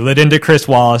 and he lit into Chris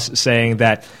Wallace saying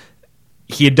that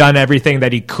he had done everything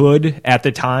that he could at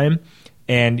the time,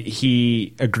 and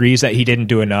he agrees that he didn't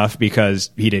do enough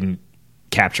because he didn't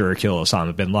capture or kill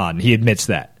Osama bin Laden. He admits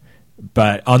that.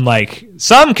 But unlike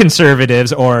some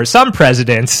conservatives or some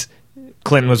presidents,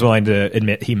 Clinton was willing to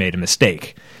admit he made a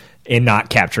mistake in not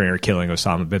capturing or killing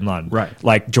Osama bin Laden. Right.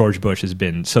 Like George Bush has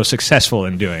been so successful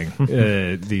in doing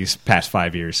these past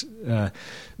 5 years.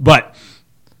 But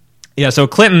yeah, so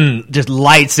Clinton just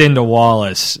lights into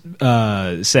Wallace,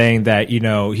 saying that, you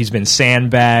know, he's been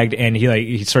sandbagged, and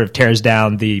he sort of tears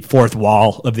down the fourth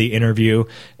wall of the interview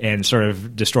and sort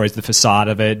of destroys the facade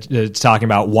of it, talking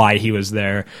about why he was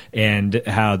there and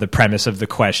how the premise of the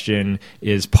question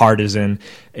is partisan,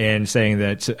 and saying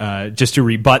that just to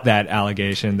rebut that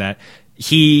allegation, that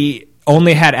he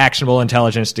only had actionable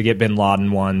intelligence to get bin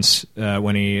Laden once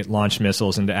when he launched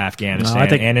missiles into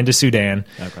Afghanistan and into Sudan.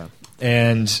 Okay.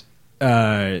 And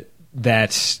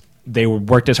that they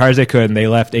worked as hard as they could, and they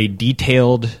left a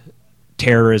detailed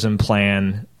terrorism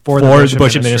plan for the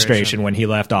Bush administration when he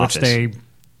left office. Which they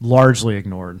largely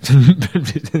ignored.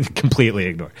 Completely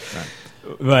ignored.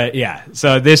 But yeah,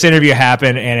 so this interview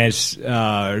happened, and it's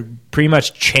pretty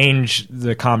much changed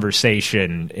the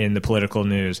conversation in the political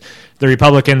news. The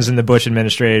Republicans in the Bush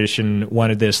administration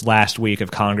wanted this last week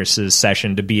of Congress's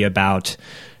session to be about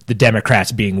the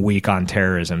Democrats being weak on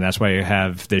terrorism. That's why you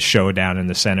have this showdown in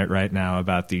the Senate right now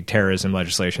about the terrorism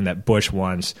legislation that Bush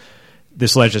wants.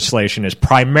 This legislation is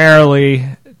primarily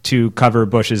to cover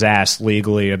Bush's ass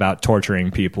legally about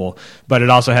torturing people, but it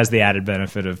also has the added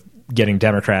benefit of getting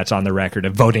Democrats on the record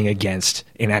of voting against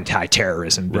an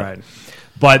anti-terrorism bill. Right.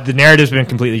 But the narrative's been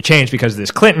completely changed because of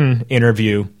this Clinton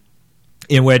interview,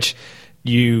 in which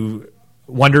you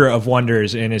wonder of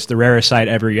wonders, and it's the rarest sight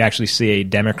ever, you actually see a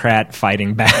Democrat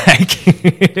fighting back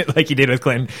like he did with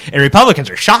Clinton. And Republicans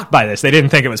are shocked by this. They didn't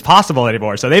think it was possible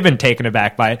anymore, so they've been taken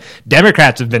aback by it.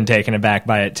 Democrats have been taken aback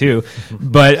by it too.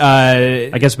 But I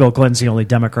guess Bill Clinton's the only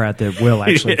Democrat that will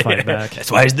actually fight back. That's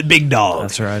why he's the big dog.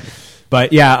 That's right.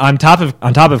 But yeah, on top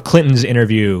of Clinton's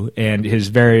interview and his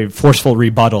very forceful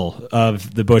rebuttal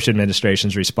of the Bush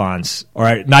administration's response,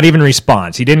 or not even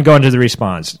response, he didn't go into the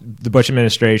response, the Bush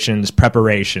administration's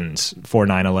preparations for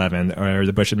 9/11, or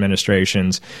the Bush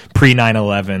administration's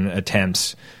pre-9/11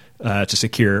 attempts to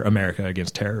secure America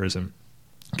against terrorism.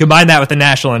 Combine that with the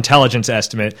national intelligence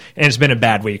estimate, and it's been a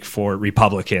bad week for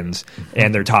Republicans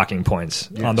and their talking points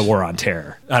on the war on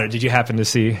terror. Did you happen to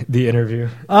see the interview?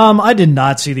 I did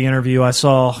not see the interview. I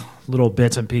saw little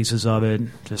bits and pieces of it,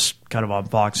 just kind of on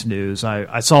Fox News.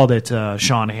 I saw that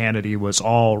Sean Hannity was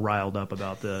all riled up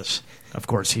about this. Of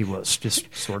course, he was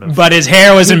just sort of... But his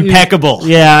hair was impeccable.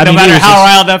 Yeah. No matter how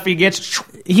riled up he gets...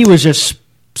 He was just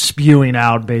spewing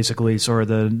out basically sort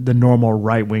of the normal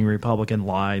right-wing Republican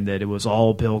line that it was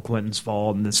all Bill Clinton's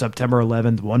fault and that September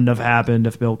 11th wouldn't have happened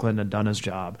if Bill Clinton had done his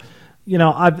job. You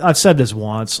know, I've said this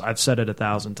once. I've said it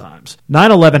 1,000 times.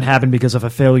 9/11 happened because of a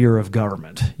failure of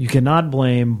government. You cannot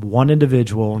blame one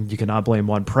individual. You cannot blame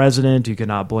one president. You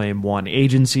cannot blame one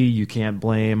agency. You can't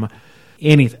blame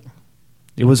anything.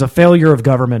 It was a failure of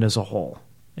government as a whole.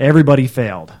 Everybody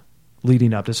failed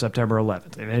leading up to September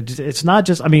 11th. And it's not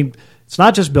just, it's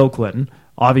not just Bill Clinton.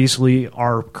 Obviously,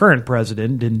 our current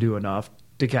president didn't do enough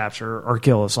to capture or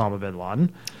kill Osama bin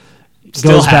Laden.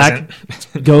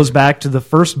 Goes back to the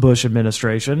first Bush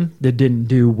administration that didn't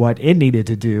do what it needed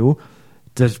to do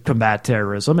to combat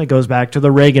terrorism. It goes back to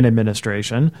the Reagan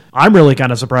administration. I'm really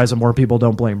kind of surprised that more people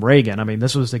don't blame Reagan. I mean,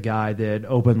 this was the guy that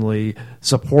openly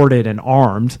supported and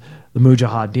armed the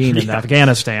Mujahideen in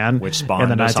Afghanistan, which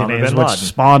spawned in the 1980s, which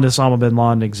spawned Osama bin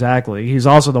Laden, exactly. He's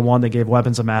also the one that gave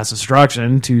weapons of mass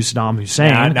destruction to Saddam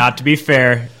Hussein. Not to be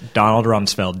fair, Donald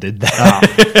Rumsfeld did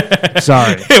that. Oh,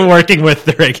 sorry. Working with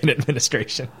the Reagan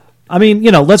administration. I mean,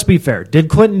 let's be fair. Did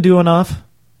Clinton do enough?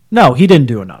 No, he didn't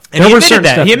do enough. And there were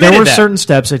certain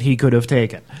steps that he could have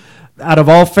taken. Out of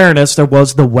all fairness, there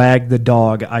was the wag the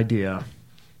dog idea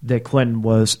that Clinton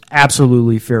was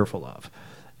absolutely fearful of.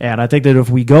 And I think that if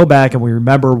we go back and we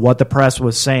remember what the press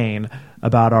was saying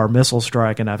about our missile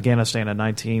strike in Afghanistan in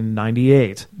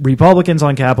 1998, Republicans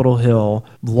on Capitol Hill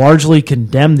largely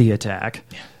condemned the attack,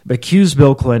 accused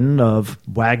Bill Clinton of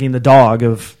wagging the dog,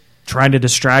 of trying to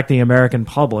distract the American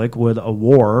public with a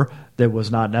war that was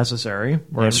not necessary,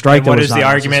 or a strike that was not necessary.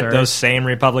 What is the argument those same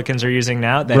Republicans are using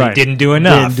now? That he didn't do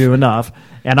enough. Didn't do enough.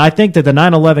 And I think that the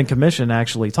 9/11 Commission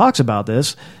actually talks about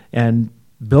this, and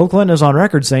Bill Clinton is on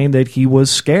record saying that he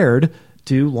was scared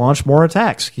to launch more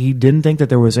attacks. He didn't think that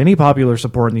there was any popular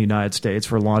support in the United States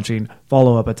for launching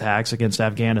follow-up attacks against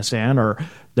Afghanistan, or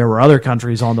there were other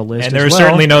countries on the list and there was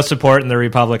certainly no support in the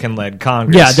Republican-led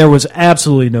Congress. Yeah, there was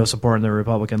absolutely no support in the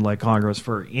Republican-led Congress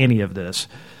for any of this.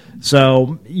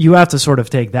 So you have to sort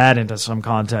of take that into some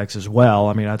context as well.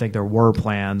 I mean, I think there were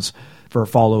plans for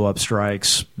follow-up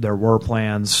strikes. There were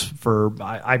plans for,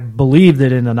 I believe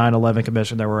that in the 9/11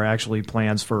 Commission there were actually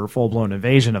plans for full-blown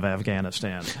invasion of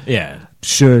Afghanistan. Yeah.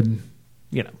 Should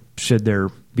there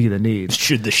be the need.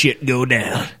 Should the shit go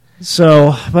down.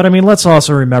 So, but I mean, let's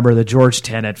also remember that George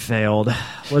Tenet failed.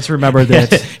 Let's remember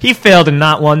that he failed in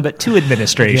not one but two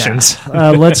administrations.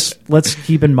 Yeah. Let's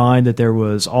keep in mind that there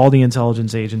was all the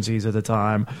intelligence agencies at the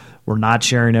time were not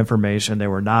sharing information. They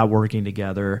were not working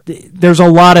together. There's a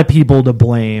lot of people to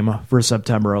blame for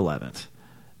September 11th.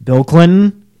 Bill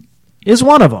Clinton is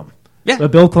one of them. Yeah.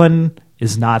 But Bill Clinton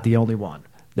is not the only one.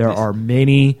 There are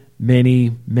many,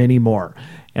 many, many more.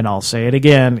 And I'll say it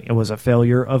again, it was a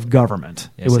failure of government.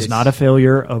 Yes, it was not a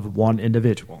failure of one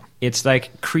individual. It's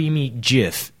like creamy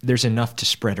Jif. There's enough to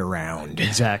spread around.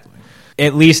 Exactly.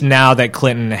 At least now that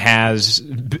Clinton has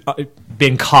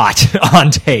been caught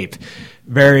on tape,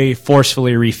 very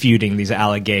forcefully refuting these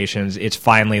allegations, it's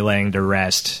finally laying to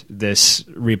rest this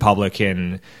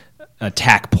Republican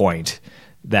attack point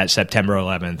that September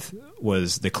 11th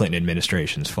was the Clinton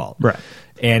administration's fault. Right.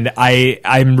 And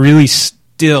I'm really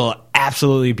still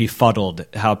absolutely befuddled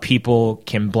how people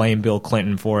can blame Bill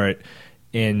Clinton for it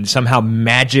and somehow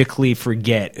magically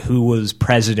forget who was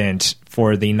president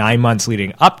for the 9 months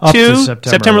leading up to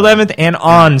September 11th and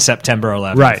on September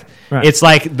 11th. Right. It's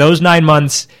like those 9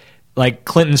 months, like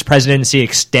Clinton's presidency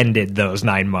extended those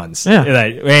 9 months. Yeah.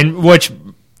 And which,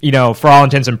 for all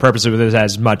intents and purposes, was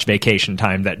as much vacation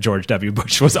time that George W.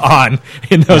 Bush was on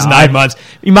in those 9 months.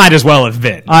 He might as well have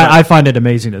been. I find it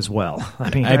amazing as well.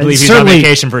 I believe he's on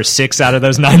vacation for 6 out of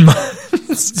those 9 months.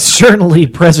 Certainly,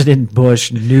 President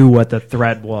Bush knew what the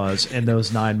threat was in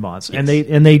those 9 months, and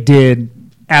they did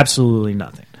absolutely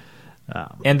nothing.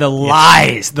 And the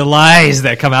lies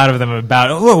that come out of them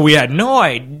about, we had no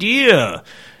idea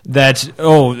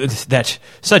that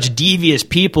such devious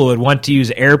people would want to use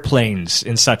airplanes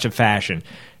in such a fashion.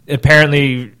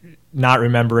 Apparently, not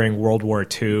remembering World War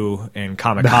II and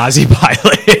kamikaze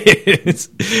pilots.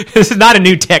 This is not a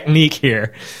new technique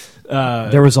here.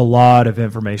 There was a lot of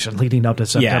information leading up to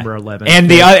September 11th.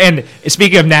 And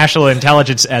speaking of national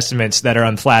intelligence estimates that are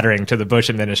unflattering to the Bush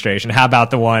administration, how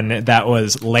about the one that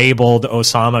was labeled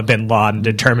Osama bin Laden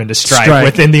determined to strike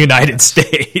within the United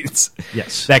States?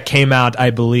 Yes. That came out,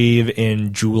 I believe,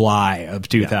 in July of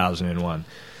 2001.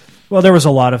 Well, there was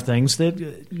a lot of things that,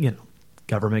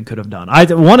 government could have done.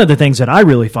 One of the things that I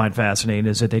really find fascinating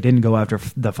is that they didn't go after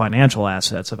the financial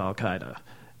assets of Al-Qaeda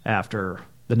after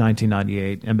the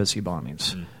 1998 embassy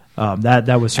bombings.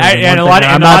 That was certainly and a lot of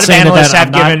analysts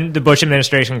have given the Bush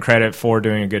administration credit for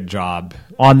doing a good job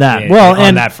on that.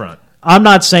 On that front. I'm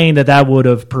not saying that would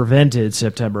have prevented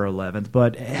September 11th,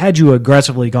 but had you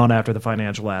aggressively gone after the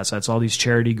financial assets, all these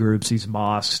charity groups, these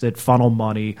mosques that funnel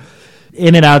money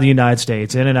in and out of the United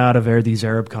States, in and out of these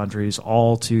Arab countries,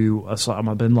 all to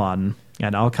Osama bin Laden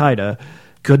and Al-Qaeda,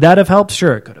 could that have helped?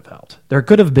 Sure, it could have helped. There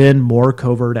could have been more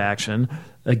covert action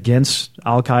against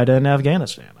Al-Qaeda in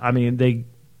Afghanistan. I mean,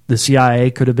 the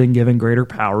CIA could have been given greater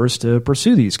powers to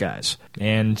pursue these guys.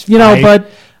 And but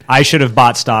I should have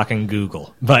bought stock in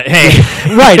Google. But hey,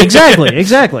 right,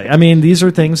 exactly. I mean, these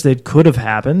are things that could have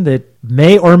happened that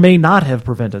may or may not have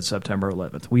prevented September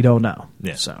 11th. We don't know.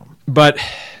 Yeah. But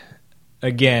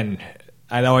again,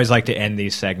 I'd always like to end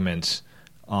these segments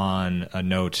on a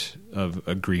note of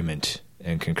agreement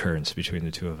and concurrence between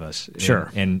the two of us.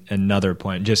 Sure. And another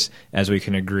point, just as we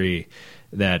can agree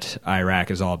that Iraq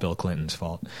is all Bill Clinton's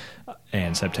fault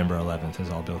and September 11th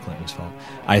is all Bill Clinton's fault,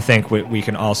 I think we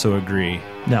can also agree.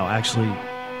 No, actually,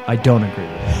 I don't agree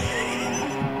with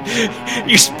that.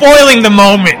 You're spoiling the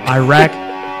moment. Iraq,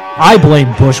 I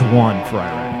blame Bush 1 for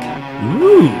Iraq.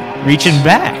 Ooh, reaching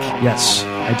back. Yes,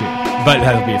 I do. But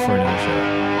that'll be for another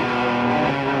show.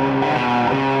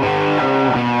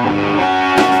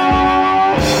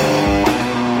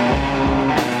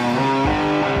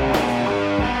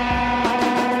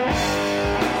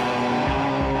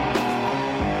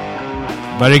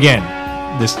 But again,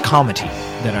 this comedy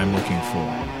that I'm looking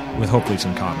for, with hopefully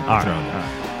some comedy thrown in,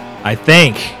 I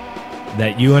think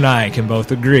that you and I can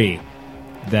both agree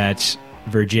that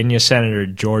Virginia Senator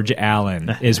George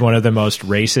Allen is one of the most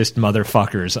racist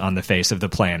motherfuckers on the face of the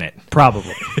planet.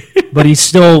 Probably. But he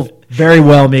still very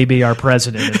well may be our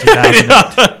president in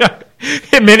 2008.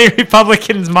 In many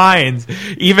Republicans' minds,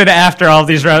 even after all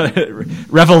these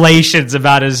revelations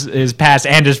about his past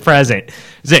and his present.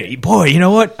 Say, boy, you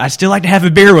know what? I'd still like to have a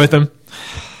beer with him.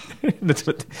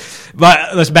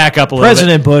 But let's back up a little bit.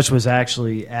 President Bush was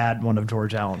actually at one of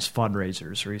George Allen's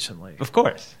fundraisers recently. Of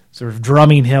course. Sort of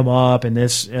drumming him up, and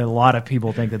a lot of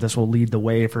people think that this will lead the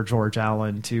way for George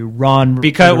Allen to run the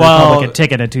Republican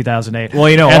ticket in 2008. Well,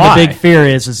 and why? The big fear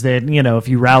is that, if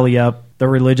you rally up the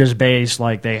religious base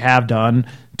like they have done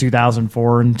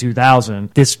 2004 and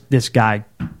 2000, this guy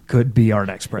could be our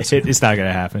next president. It's not going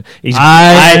to happen.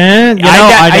 I'm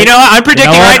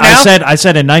predicting right now. I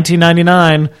said in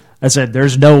 1999, I said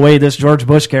there's no way this George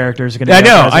Bush character is going to be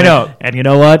our president. I know. And you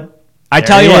know what? I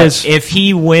tell you what, if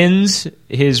he wins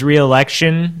his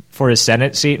re-election for his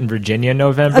Senate seat in Virginia in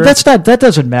November... That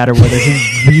doesn't matter whether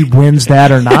he wins that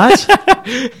or not.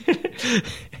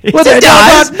 It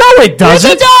does. No, it doesn't.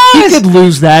 Yes, it does. He could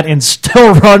lose that and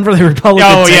still run for the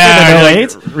Republican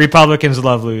ticket in 08. Republicans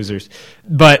love losers.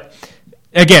 But...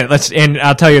 again, and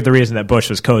I'll tell you the reason that Bush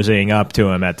was cozying up to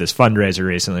him at this fundraiser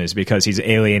recently is because he's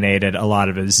alienated a lot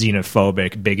of his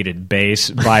xenophobic, bigoted base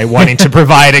by wanting to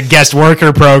provide a guest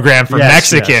worker program for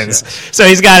Mexicans. Yes. So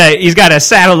he's got to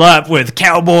saddle up with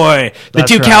Cowboy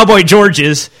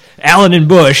Georges, Allen and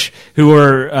Bush, who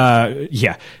were,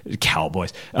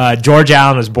 cowboys. George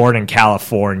Allen was born in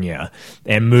California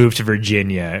and moved to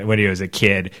Virginia when he was a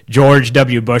kid. George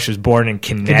W. Bush was born in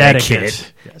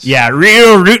Connecticut. Yes. Yeah,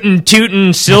 real rootin'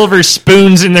 tootin', silver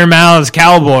spoons in their mouths,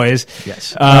 cowboys.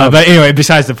 Yes. But anyway,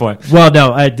 besides the point. Well,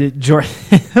 no, I did.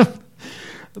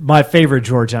 My favorite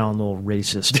George Allen little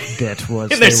racist bit was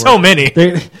there's so many.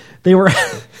 They were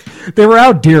they were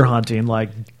out deer hunting like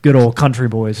good old country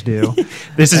boys do.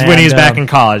 This is when he was back in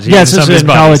college. Yes, this is in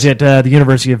college at the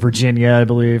University of Virginia, I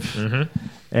believe.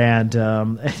 Mm-hmm. And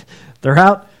they're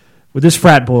out with his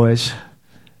frat boys.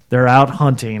 They're out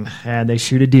hunting, and they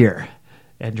shoot a deer.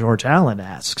 And George Allen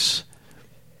asks,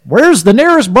 "Where's the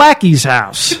nearest Blackie's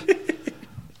house?"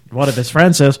 One of his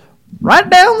friends says, "Right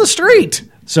down the street."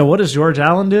 So what does George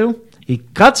Allen do? He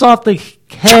cuts off the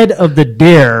head of the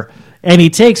deer, and he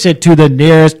takes it to the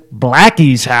nearest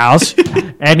Blackie's house,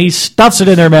 and he stuffs it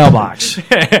in their mailbox.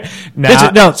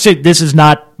 This is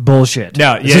not bullshit.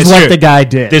 No, this is what the guy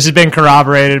did. This has been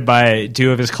corroborated by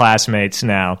two of his classmates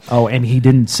now. Oh, and he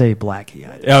didn't say Blackie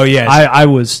either. Oh, yes. I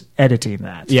was editing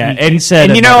that. Yeah, he said,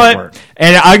 and you know what? Word.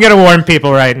 And I'm going to warn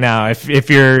people right now. If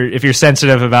you're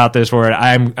sensitive about this word,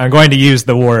 I'm going to use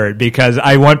the word because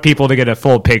I want people to get a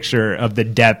full picture of the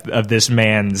depth of this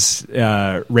man's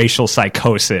racial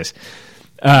psychosis.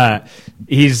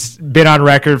 He's been on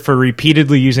record for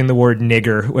repeatedly using the word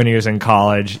nigger when he was in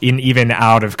college, even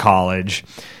out of college.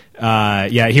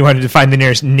 He wanted to find the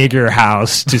nearest nigger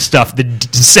house to stuff the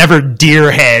severed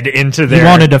deer head into there. He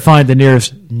wanted to find the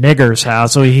nearest nigger's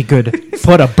house so he could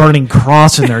put a burning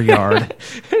cross in their yard.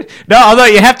 No, although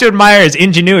you have to admire his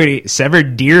ingenuity.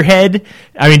 Severed deer head?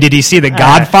 I mean, did he see The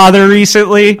Godfather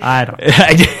recently? I don't know.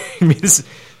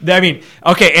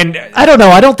 Okay, and I don't know.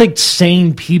 I don't think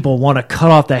sane people want to cut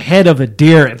off the head of a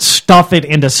deer and stuff it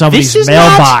into somebody's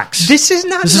mailbox. This is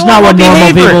not what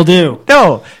normal people do.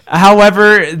 No.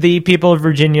 However, the people of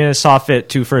Virginia saw fit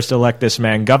to first elect this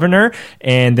man governor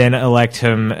and then elect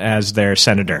him as their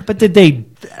senator. But did they,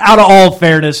 out of all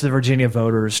fairness, the Virginia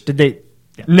voters, did they...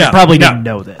 No, they probably didn't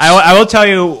know this. I will tell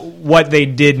you what they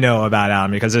did know about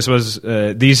Allen because this was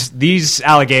these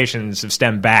allegations have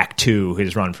stemmed back to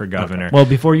his run for governor. Okay. Well,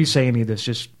 before you say any of this,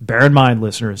 just bear in mind,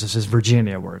 listeners, this is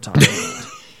Virginia we're talking about.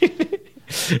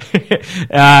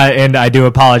 And I do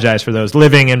apologize for those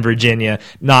living in Virginia,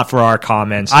 not for our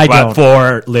comments, but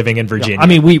for living in Virginia. I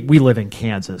mean, we live in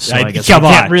Kansas, so I guess come we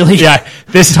can't really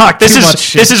this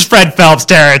is Fred Phelps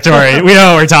territory. We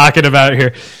know what we're talking about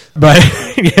here. But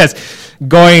yes.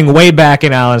 Going way back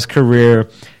in Allen's career,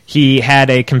 he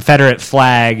had a Confederate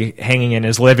flag hanging in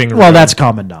his living room. Well, that's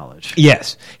common knowledge.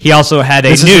 Yes. He also had a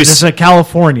noose. This is a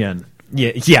Californian.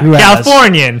 Yeah,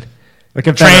 Californian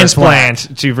transplant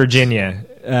flag to Virginia.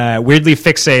 Weirdly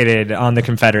fixated on the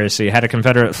Confederacy. Had a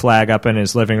Confederate flag up in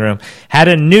his living room. Had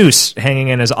a noose hanging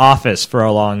in his office for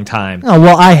a long time. Oh,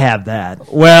 well, I have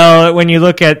that. Well, when you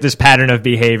look at this pattern of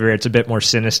behavior, it's a bit more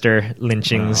sinister.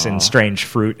 Lynchings and strange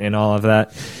fruit and all of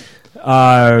that.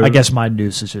 I guess my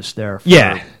noose is just there.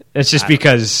 It's just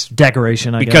because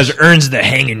decoration. Because earns the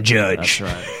hanging judge.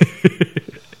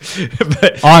 That's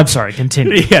right. I'm sorry.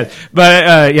 Continue. Yes,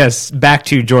 but yes, back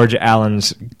to George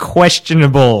Allen's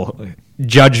questionable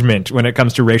judgment when it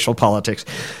comes to racial politics.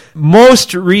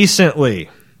 Most recently,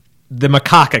 the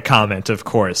macaca comment, of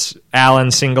course. Allen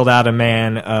singled out a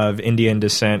man of Indian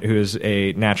descent who is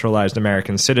a naturalized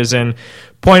American citizen,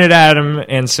 pointed at him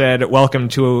and said, "Welcome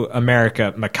to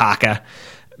America, macaca."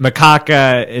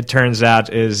 Macaca, it turns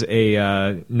out, is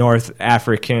a North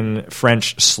African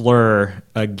French slur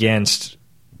against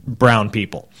brown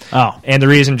people. Oh. And the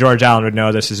reason George Allen would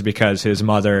know this is because his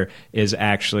mother is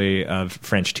actually of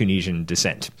French-Tunisian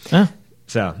descent. Huh.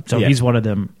 So he's one of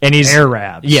them and he's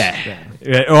Arabs. Yeah.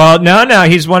 Well, no,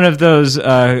 he's one of those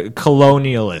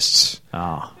colonialists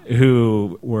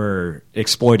who were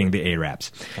exploiting the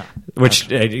Arabs, which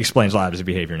explains a lot of his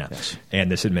behavior now, and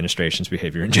this administration's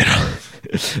behavior in general.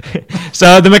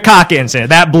 So the macaque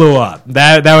incident, that blew up.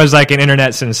 That was like an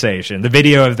internet sensation. The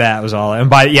video of that was all. And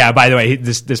by the way,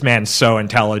 this man's so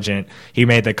intelligent. He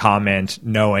made the comment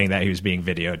knowing that he was being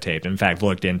videotaped. In fact,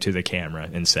 looked into the camera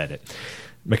and said it.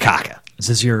 Macaca. Is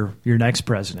this your next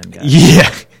president, guys? Yeah.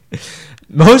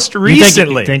 Most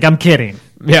recently... You think I'm kidding.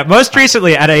 Yeah, most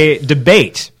recently at a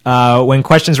debate, when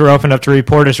questions were opened up to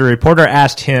reporters, a reporter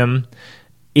asked him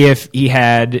if he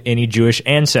had any Jewish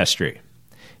ancestry.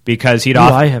 Because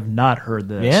I have not heard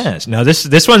this. Yes. No,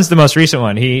 this one's the most recent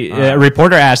one. A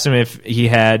reporter asked him if he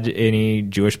had any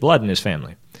Jewish blood in his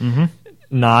family. Mm-hmm.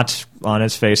 Not, on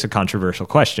its face, a controversial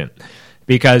question.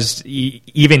 Because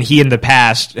even he in the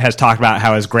past has talked about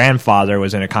how his grandfather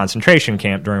was in a concentration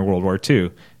camp during World War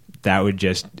II. that would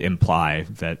just imply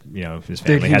that, his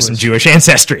family has some Jewish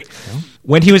ancestry. Yeah.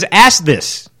 When he was asked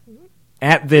this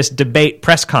at this debate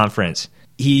press conference,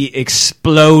 he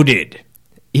exploded.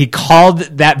 He called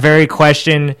that very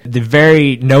question, the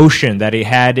very notion that he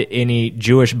had any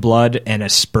Jewish blood, an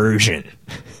aspersion.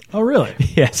 Oh, really?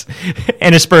 Yes.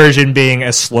 An aspersion being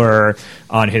a slur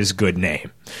on his good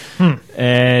name.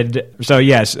 And so,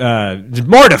 yes,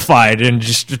 mortified and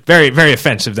just very, very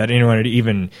offensive that anyone would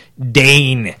even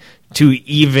deign to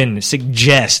even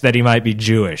suggest that he might be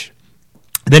Jewish.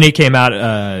 Then he came out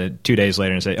 2 days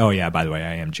later and said, oh, yeah, by the way,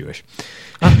 I am Jewish.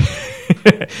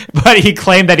 But he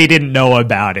claimed that he didn't know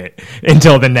about it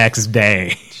until the next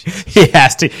day.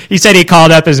 He said he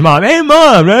called up his mom. Hey,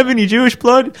 Mom, do I have any Jewish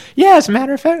blood? Yeah, as a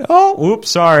matter of fact. Oh, oops,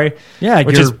 sorry. Yeah,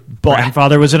 your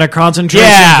grandfather was in a concentration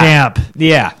camp.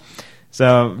 Yeah.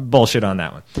 So, bullshit on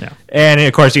that one. Yeah. And,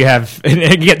 of course, you have... And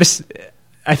you get this...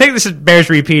 I think this bears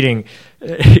repeating.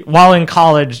 While in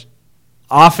college,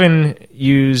 often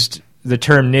used the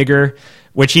term nigger,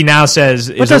 which he now says...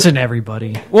 But doesn't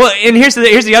everybody? Well, and here's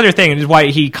the other thing, is why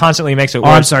he constantly makes it worse.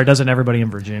 Oh, I'm sorry, doesn't everybody in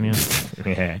Virginia?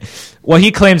 Yeah. Well,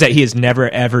 he claims that he has never,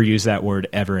 ever used that word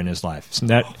ever in his life. So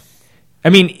that, I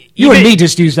mean... You and me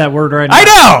just used that word right now. I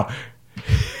know!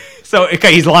 So,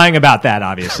 okay, he's lying about that,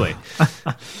 obviously.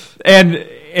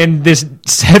 And this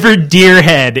severed deer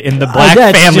head in the black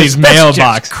family's mailbox.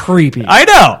 That's just creepy. I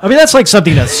know. I mean, that's like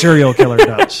something a serial killer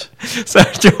does. So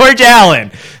George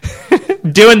Allen,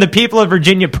 doing the people of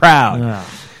Virginia proud.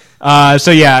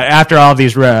 So yeah, after all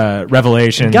these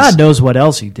revelations, and God knows what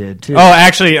else he did too. Oh,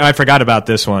 actually, I forgot about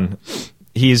this one.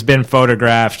 He's been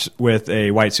photographed with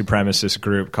a white supremacist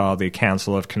group called the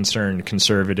Council of Concerned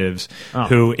Conservatives,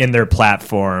 who in their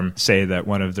platform say that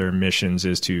one of their missions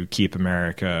is to keep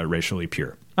America racially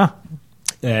pure.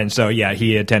 And so, yeah,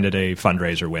 he attended a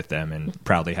fundraiser with them and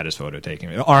proudly had his photo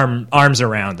taken. Arms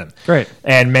around them. Great.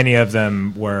 And many of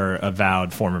them were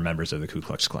avowed former members of the Ku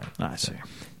Klux Klan. I see.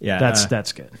 Yeah,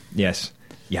 that's good. Yes.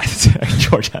 Yes,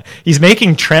 George. He's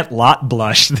making Trent Lott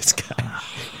blush, this guy.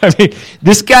 I mean,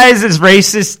 this guy is as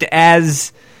racist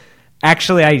as...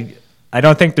 Actually, I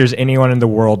don't think there's anyone in the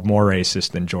world more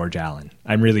racist than George Allen.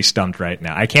 I'm really stumped right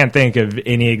now. I can't think of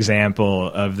any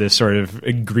example of this sort of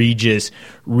egregious,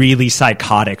 really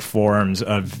psychotic forms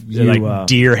of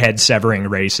deer head severing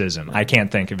racism. I can't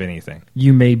think of anything.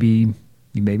 You may be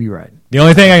right. The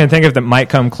only thing I can think of that might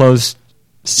come close,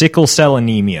 sickle cell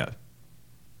anemia.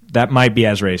 That might be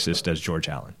as racist as George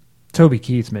Allen. Toby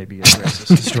Keith may be as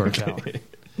racist as George Allen.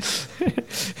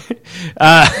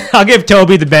 I'll give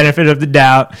Toby the benefit of the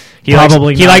doubt. He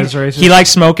likes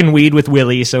smoking weed with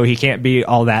Willie, so he can't be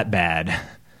all that bad.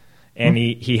 And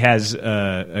he has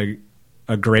a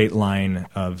great line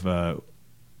of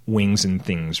wings and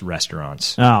things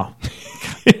restaurants. Oh,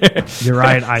 you're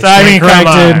right. I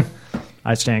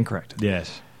stand corrected.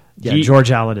 Yes. Yeah, George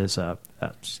Allen is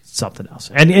something else.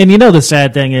 And the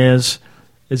sad thing is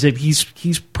that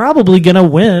he's probably going to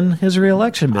win his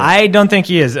reelection bid. I don't think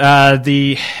he is. After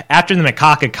the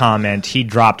Macaca comment, he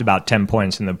dropped about 10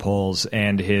 points in the polls,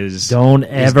 and don't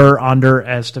ever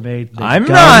underestimate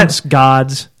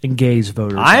gods, and gays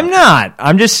voters. I'm not.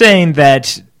 I'm just saying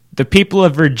that the people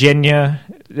of Virginia...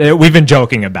 We've been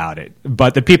joking about it,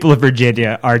 but the people of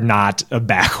Virginia are not a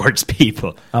backwards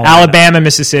people. Alabama,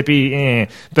 Mississippi,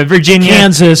 but Virginia...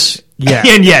 Kansas, yeah.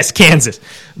 And yes, Kansas.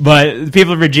 But the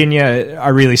people of Virginia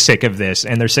are really sick of this,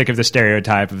 and they're sick of the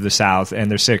stereotype of the South,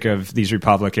 and they're sick of these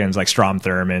Republicans like Strom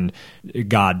Thurmond,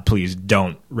 God, please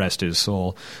don't rest his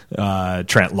soul,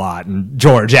 Trent Lott, and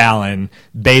George Allen,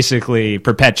 basically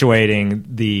perpetuating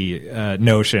the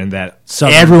notion that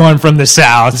everyone from the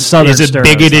South is a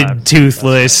bigoted,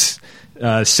 toothless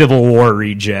Civil War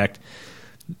reject.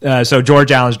 So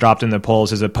George Allen's dropped in the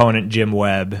polls. His opponent, Jim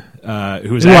Webb,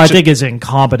 who I think is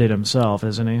incompetent himself,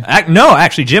 isn't he? No,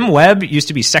 actually, Jim Webb used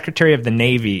to be Secretary of the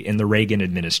Navy in the Reagan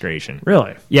administration.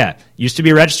 Really? Yeah, used to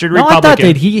be a registered Republican. I thought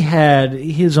that he had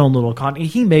his own little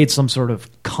he made some sort of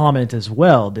comment as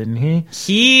well, didn't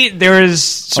he? There was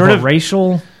sort of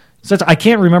racial. I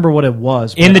can't remember what it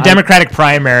was. In the Democratic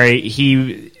primary,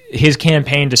 his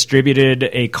campaign distributed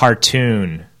a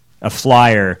cartoon, a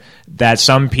flyer that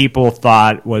some people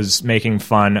thought was making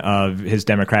fun of his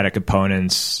Democratic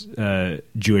opponent's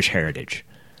Jewish heritage.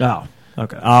 Oh,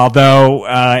 okay. Although,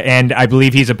 and I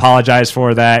believe he's apologized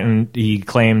for that, and he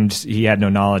claimed he had no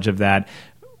knowledge of that.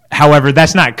 However,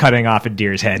 that's not cutting off a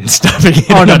deer's head and stuffing it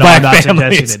in the black I'm not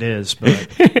families. suggesting it is, but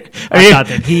I thought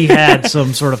that he had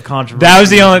some sort of controversy. That was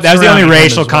the only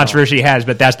racial controversy he has,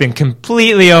 but that's been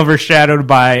completely overshadowed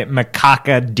by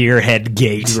Macaca Deerhead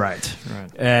Gate. Right.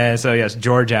 So yes,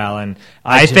 George Allen,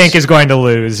 I think is going to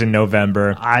lose in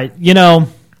November. I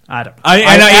I don't know.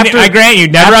 I grant you,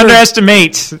 never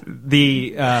underestimate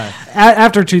the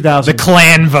after 2000 the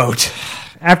Klan vote.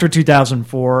 After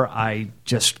 2004, I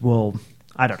don't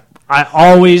know. I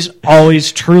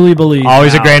always truly believe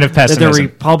always a grain of pessimism that the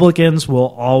Republicans will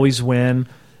always win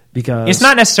because it's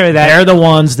not necessarily that they're the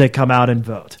ones that come out and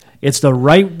vote. It's the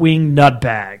right-wing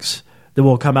nutbags that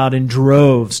will come out in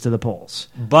droves to the polls.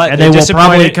 But and they will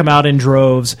probably come out in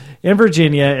droves in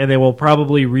Virginia, and they will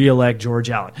probably re-elect George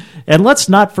Allen. And let's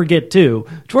not forget, too,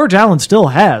 George Allen still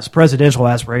has presidential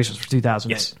aspirations for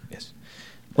 2008. Yes.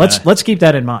 Let's keep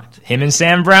that in mind. Him and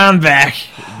Sam Brown back.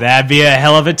 That'd be a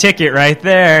hell of a ticket right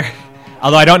there.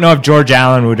 Although I don't know if George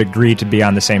Allen would agree to be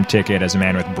on the same ticket as a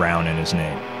man with Brown in his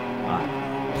name.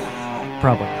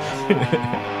 Probably.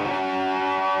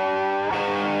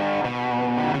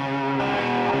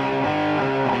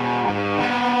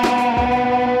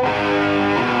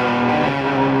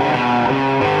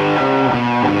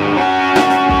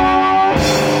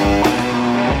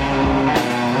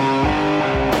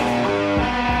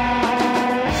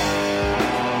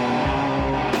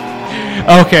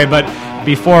 Okay, but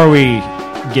before we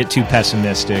get too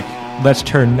pessimistic, let's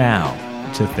turn now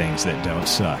to things that don't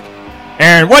suck.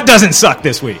 Aaron, what doesn't suck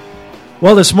this week?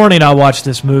 Well, this morning I watched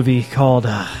this movie called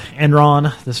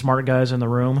Enron, The Smart Guys in the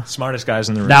Room. Smartest Guys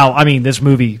in the Room. Now, I mean, this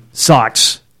movie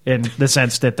sucks in the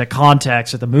sense that the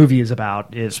context that the movie is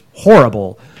about is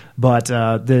horrible, but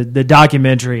the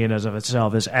documentary in and of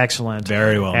itself is excellent.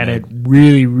 Very well and made. it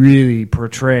really, really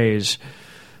portrays,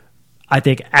 I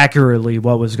think, accurately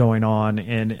what was going on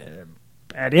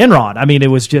at Enron. I mean,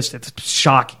 it's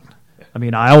shocking. I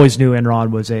mean, I always knew Enron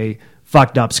was a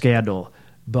fucked up scandal,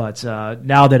 but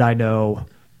now that I know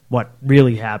what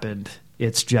really happened,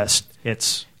 it's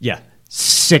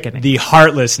sickening. The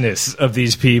heartlessness of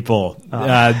these people.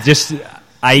 I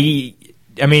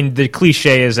mean, the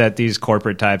cliche is that these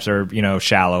corporate types are,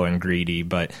 shallow and greedy,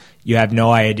 but you have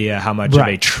no idea how much of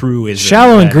a truism.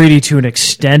 Shallow and greedy to an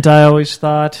extent, I always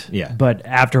thought. Yeah. But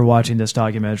after watching this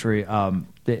documentary,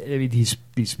 these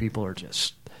people are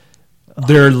just...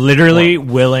 They're literally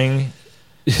willing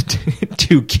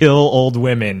to kill old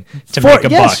women to make a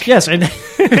buck. Yes, and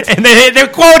they're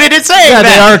quoted as saying that. Yeah,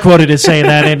 they are quoted as saying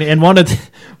that. And one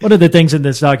of the things in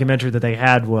this documentary that they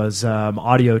had was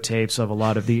audio tapes of a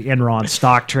lot of the Enron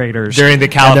stock traders during the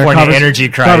California energy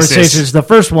crisis. Conversations. The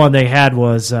first one they had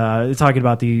was talking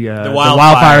about the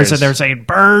wildfires, and they were saying,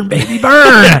 "Burn, baby,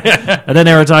 burn." And then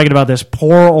they were talking about this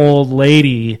poor old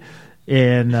lady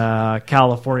in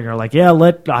California are like,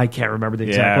 I can't remember the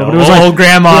exact quote, but it was old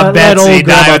grandma Betsy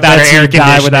died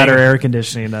without her air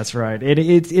conditioning. That's right.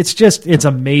 It's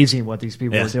amazing what these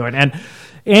people are doing. And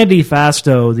Andy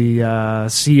Fasto, the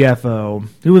CFO,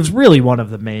 who was really one of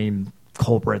the main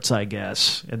culprits, I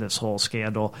guess, in this whole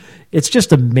scandal, it's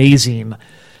just amazing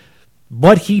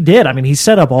what he did. I mean, he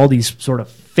set up all these sort of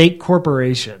fake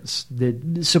corporations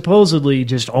that supposedly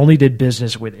just only did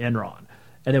business with Enron.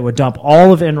 And it would dump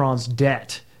all of Enron's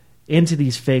debt into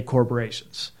these fake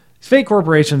corporations. These fake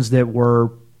corporations that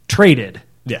were traded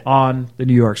on the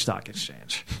New York Stock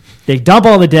Exchange. They dump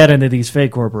all the debt into these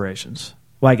fake corporations.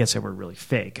 Well, I guess they were really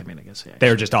fake. I mean, I guess they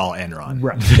were just all Enron.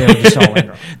 Right. They were just all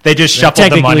Enron. They just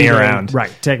shuffled the money around.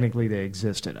 Right. Technically, they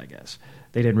existed, I guess.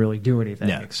 They didn't really do anything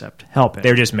except help it. They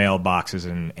were just mailboxes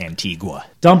in Antigua.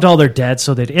 Dumped all their debt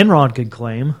so that Enron could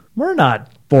claim, we're not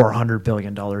 $400 billion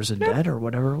in debt or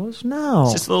whatever it was. No.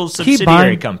 It's just a little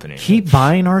subsidiary company. Keep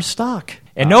buying our stock.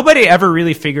 And nobody ever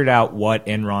really figured out what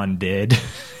Enron did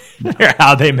or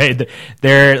how they made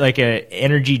they're like an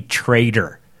energy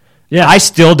trader. Yeah. I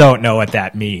still don't know what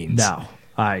that means. No,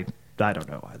 I don't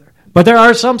know either. But there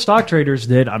are some stock traders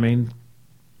that,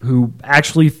 who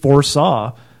actually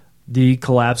foresaw the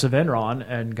collapse of Enron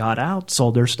and got out,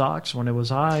 sold their stocks when it was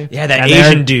high. Yeah, that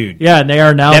Asian dude. Yeah, and they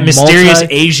are now that mysterious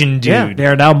Asian dude. Yeah, they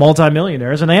are now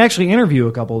multimillionaires, and they actually interview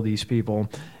a couple of these people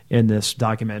in this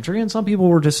documentary, and some people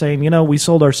were just saying, we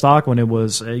sold our stock when it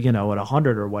was, at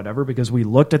 100 or whatever, because we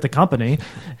looked at the company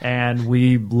and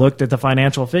we looked at the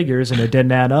financial figures and it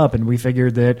didn't add up, and we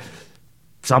figured that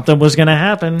something was going to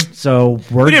happen, so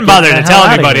we didn't bother to tell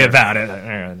anybody about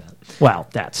it. Well,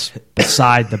 that's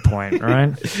beside the point,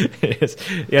 right?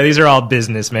 Yeah, these are all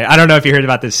businessmen. I don't know if you heard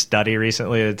about this study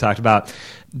recently that talked about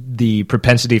the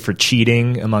propensity for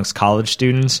cheating amongst college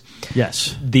students.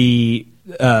 Yes. The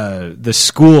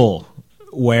school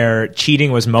where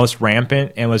cheating was most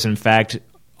rampant and was in fact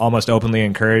almost openly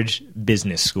encouraged,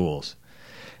 business schools.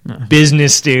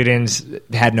 Business students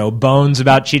had no bones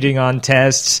about cheating on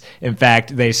tests. In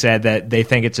fact, they said that they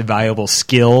think it's a valuable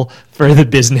skill for the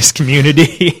business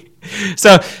community.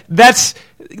 So that's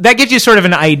that gives you sort of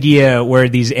an idea where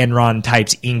these Enron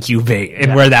types incubate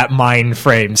and where that mind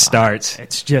frame starts.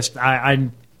 It's just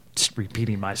I'm just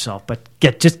repeating myself, but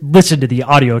just listen to the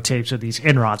audio tapes of these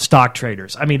Enron stock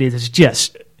traders. I mean, it is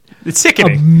just it's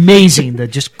sickening, amazing the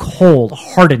just cold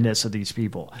heartedness of these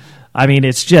people. I mean,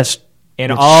 it's just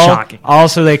shocking.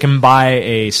 Also, they can buy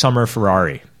a summer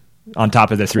Ferrari on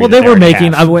top of the three. Well, they were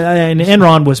making, and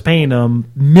Enron was paying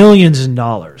them millions in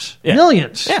dollars,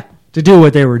 millions, to do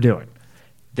what they were doing.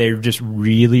 They just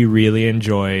really, really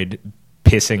enjoyed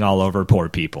pissing all over poor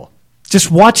people.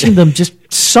 Just watching them just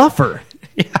suffer.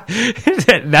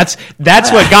 Yeah.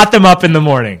 That's what got them up in the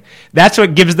morning. That's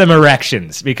what gives them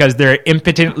erections, because they're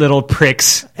impotent little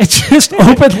pricks. It's just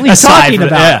openly talking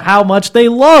about how much they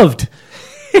loved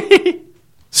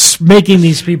making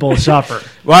these people suffer.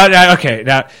 Well, okay,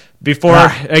 now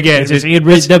before again,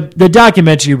 the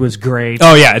documentary was great.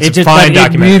 Oh yeah, it's a fine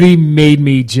documentary. It really made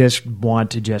me just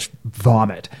want to just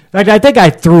vomit. In fact, I think I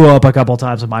threw up a couple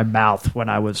times in my mouth when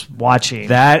I was watching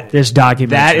this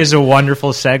documentary. That is a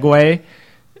wonderful segue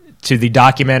to the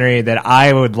documentary that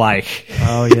I would like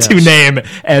to name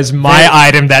as my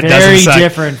item that doesn't suck. Very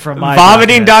different from my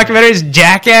vomiting documentaries.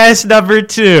 Jackass number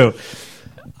 2.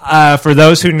 For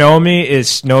those who know me,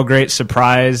 it's no great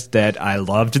surprise that I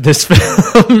loved this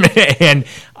film, and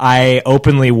I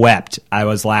openly wept. I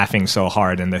was laughing so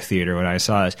hard in the theater when I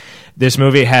saw this. This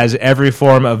movie has every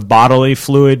form of bodily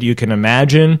fluid you can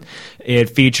imagine.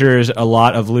 It features a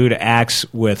lot of lewd acts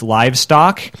with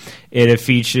livestock. It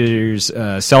features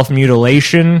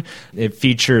self-mutilation. It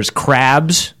features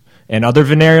crabs and other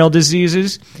venereal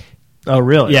diseases. Oh,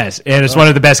 really? Yes, and it's one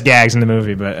of the best gags in the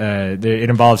movie, but it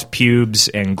involves pubes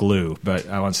and glue, but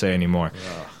I won't say any more.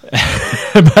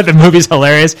 But the movie's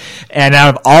hilarious, and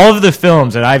out of all of the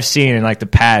films that I've seen in like the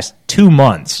past 2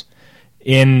 months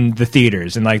in the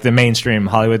theaters, in like the mainstream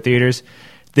Hollywood theaters,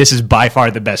 this is by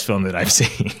far the best film that I've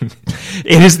seen.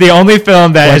 It is the only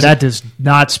film that does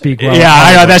not speak well. Yeah,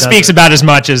 I know that speaks about as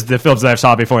much as the films that I've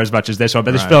saw before, as much as this one.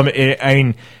 But this film,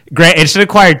 it's an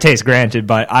acquired taste, granted,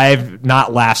 but I've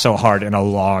not laughed so hard in a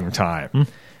long time.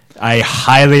 I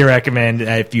highly recommend,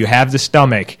 if you have the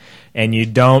stomach and you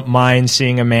don't mind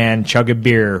seeing a man chug a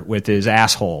beer with his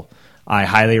asshole, I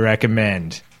highly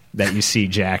recommend that you see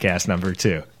Jackass number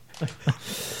 2.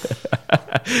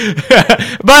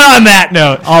 But on that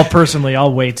note,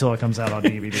 I'll wait till it comes out on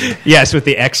DVD. Yes, with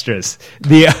the extras.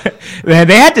 They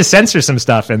had to censor some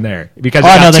stuff in there because it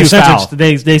got too foul.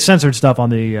 They censored stuff on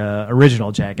the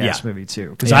original Jackass movie too,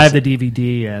 because I have the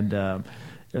DVD, and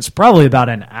it's probably about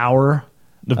an hour.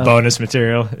 The bonus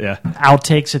material,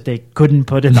 outtakes that they couldn't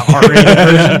put in the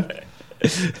R-rated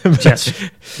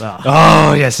version.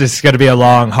 Yes, this is going to be a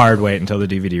long, hard wait until the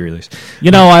DVD release.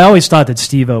 You know, I always thought that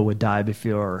Steve-O would die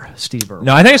before Steve Irwin.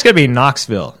 No, I think it's going to be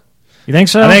Knoxville. You think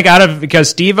so? I think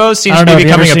because Steve-O seems to be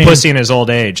becoming a pussy in his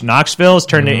old age. Knoxville's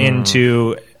turned it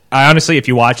into... I honestly, if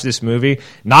you watch this movie,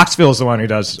 Knoxville's the one who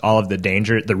does all of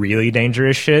the really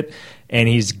dangerous shit, and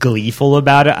he's gleeful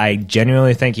about it. I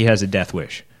genuinely think he has a death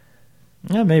wish.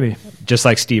 Yeah, maybe. Just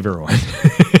like Steve Irwin.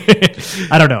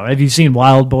 I don't know. Have you seen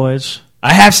Wild Boys?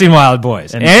 I have seen Wild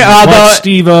Boys. And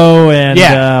Steve-O and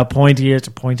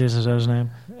Pontius is that his name?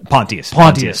 Pontius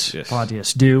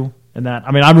do. And that,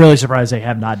 I mean, I'm really surprised they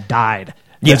have not died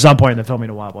at some point in the filming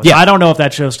of Wild Boys. Yeah. I don't know if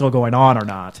that show's still going on or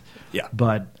not. Yeah.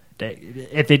 But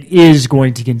if it is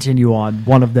going to continue on,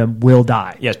 one of them will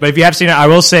die. Yes, but if you have seen it, I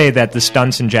will say that the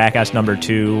stunts in Jackass number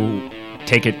 2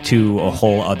 take it to a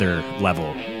whole other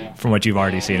level from what you've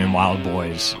already seen in Wild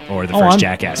Boys or the first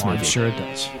Jackass movie. I'm sure it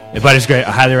does. But it's great.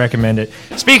 I highly recommend it.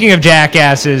 Speaking of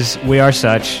jackasses, we are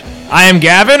such. I am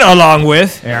Gavin, along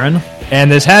with Aaron. And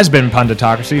this has been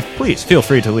Punditocracy. Please feel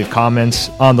free to leave comments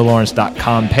on the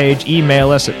Lawrence.com page.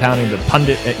 Email us at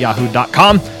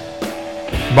poundingthepundit@yahoo.com.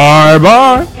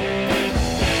 Bye-bye.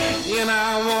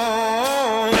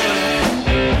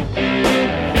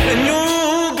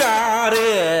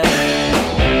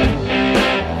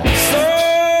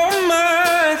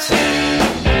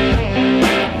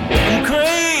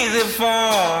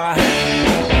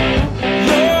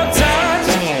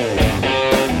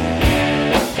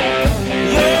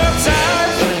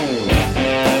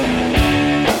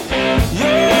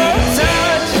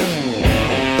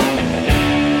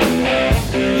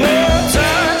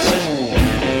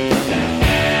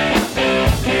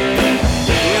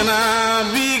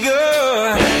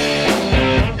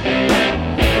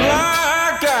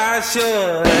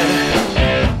 Should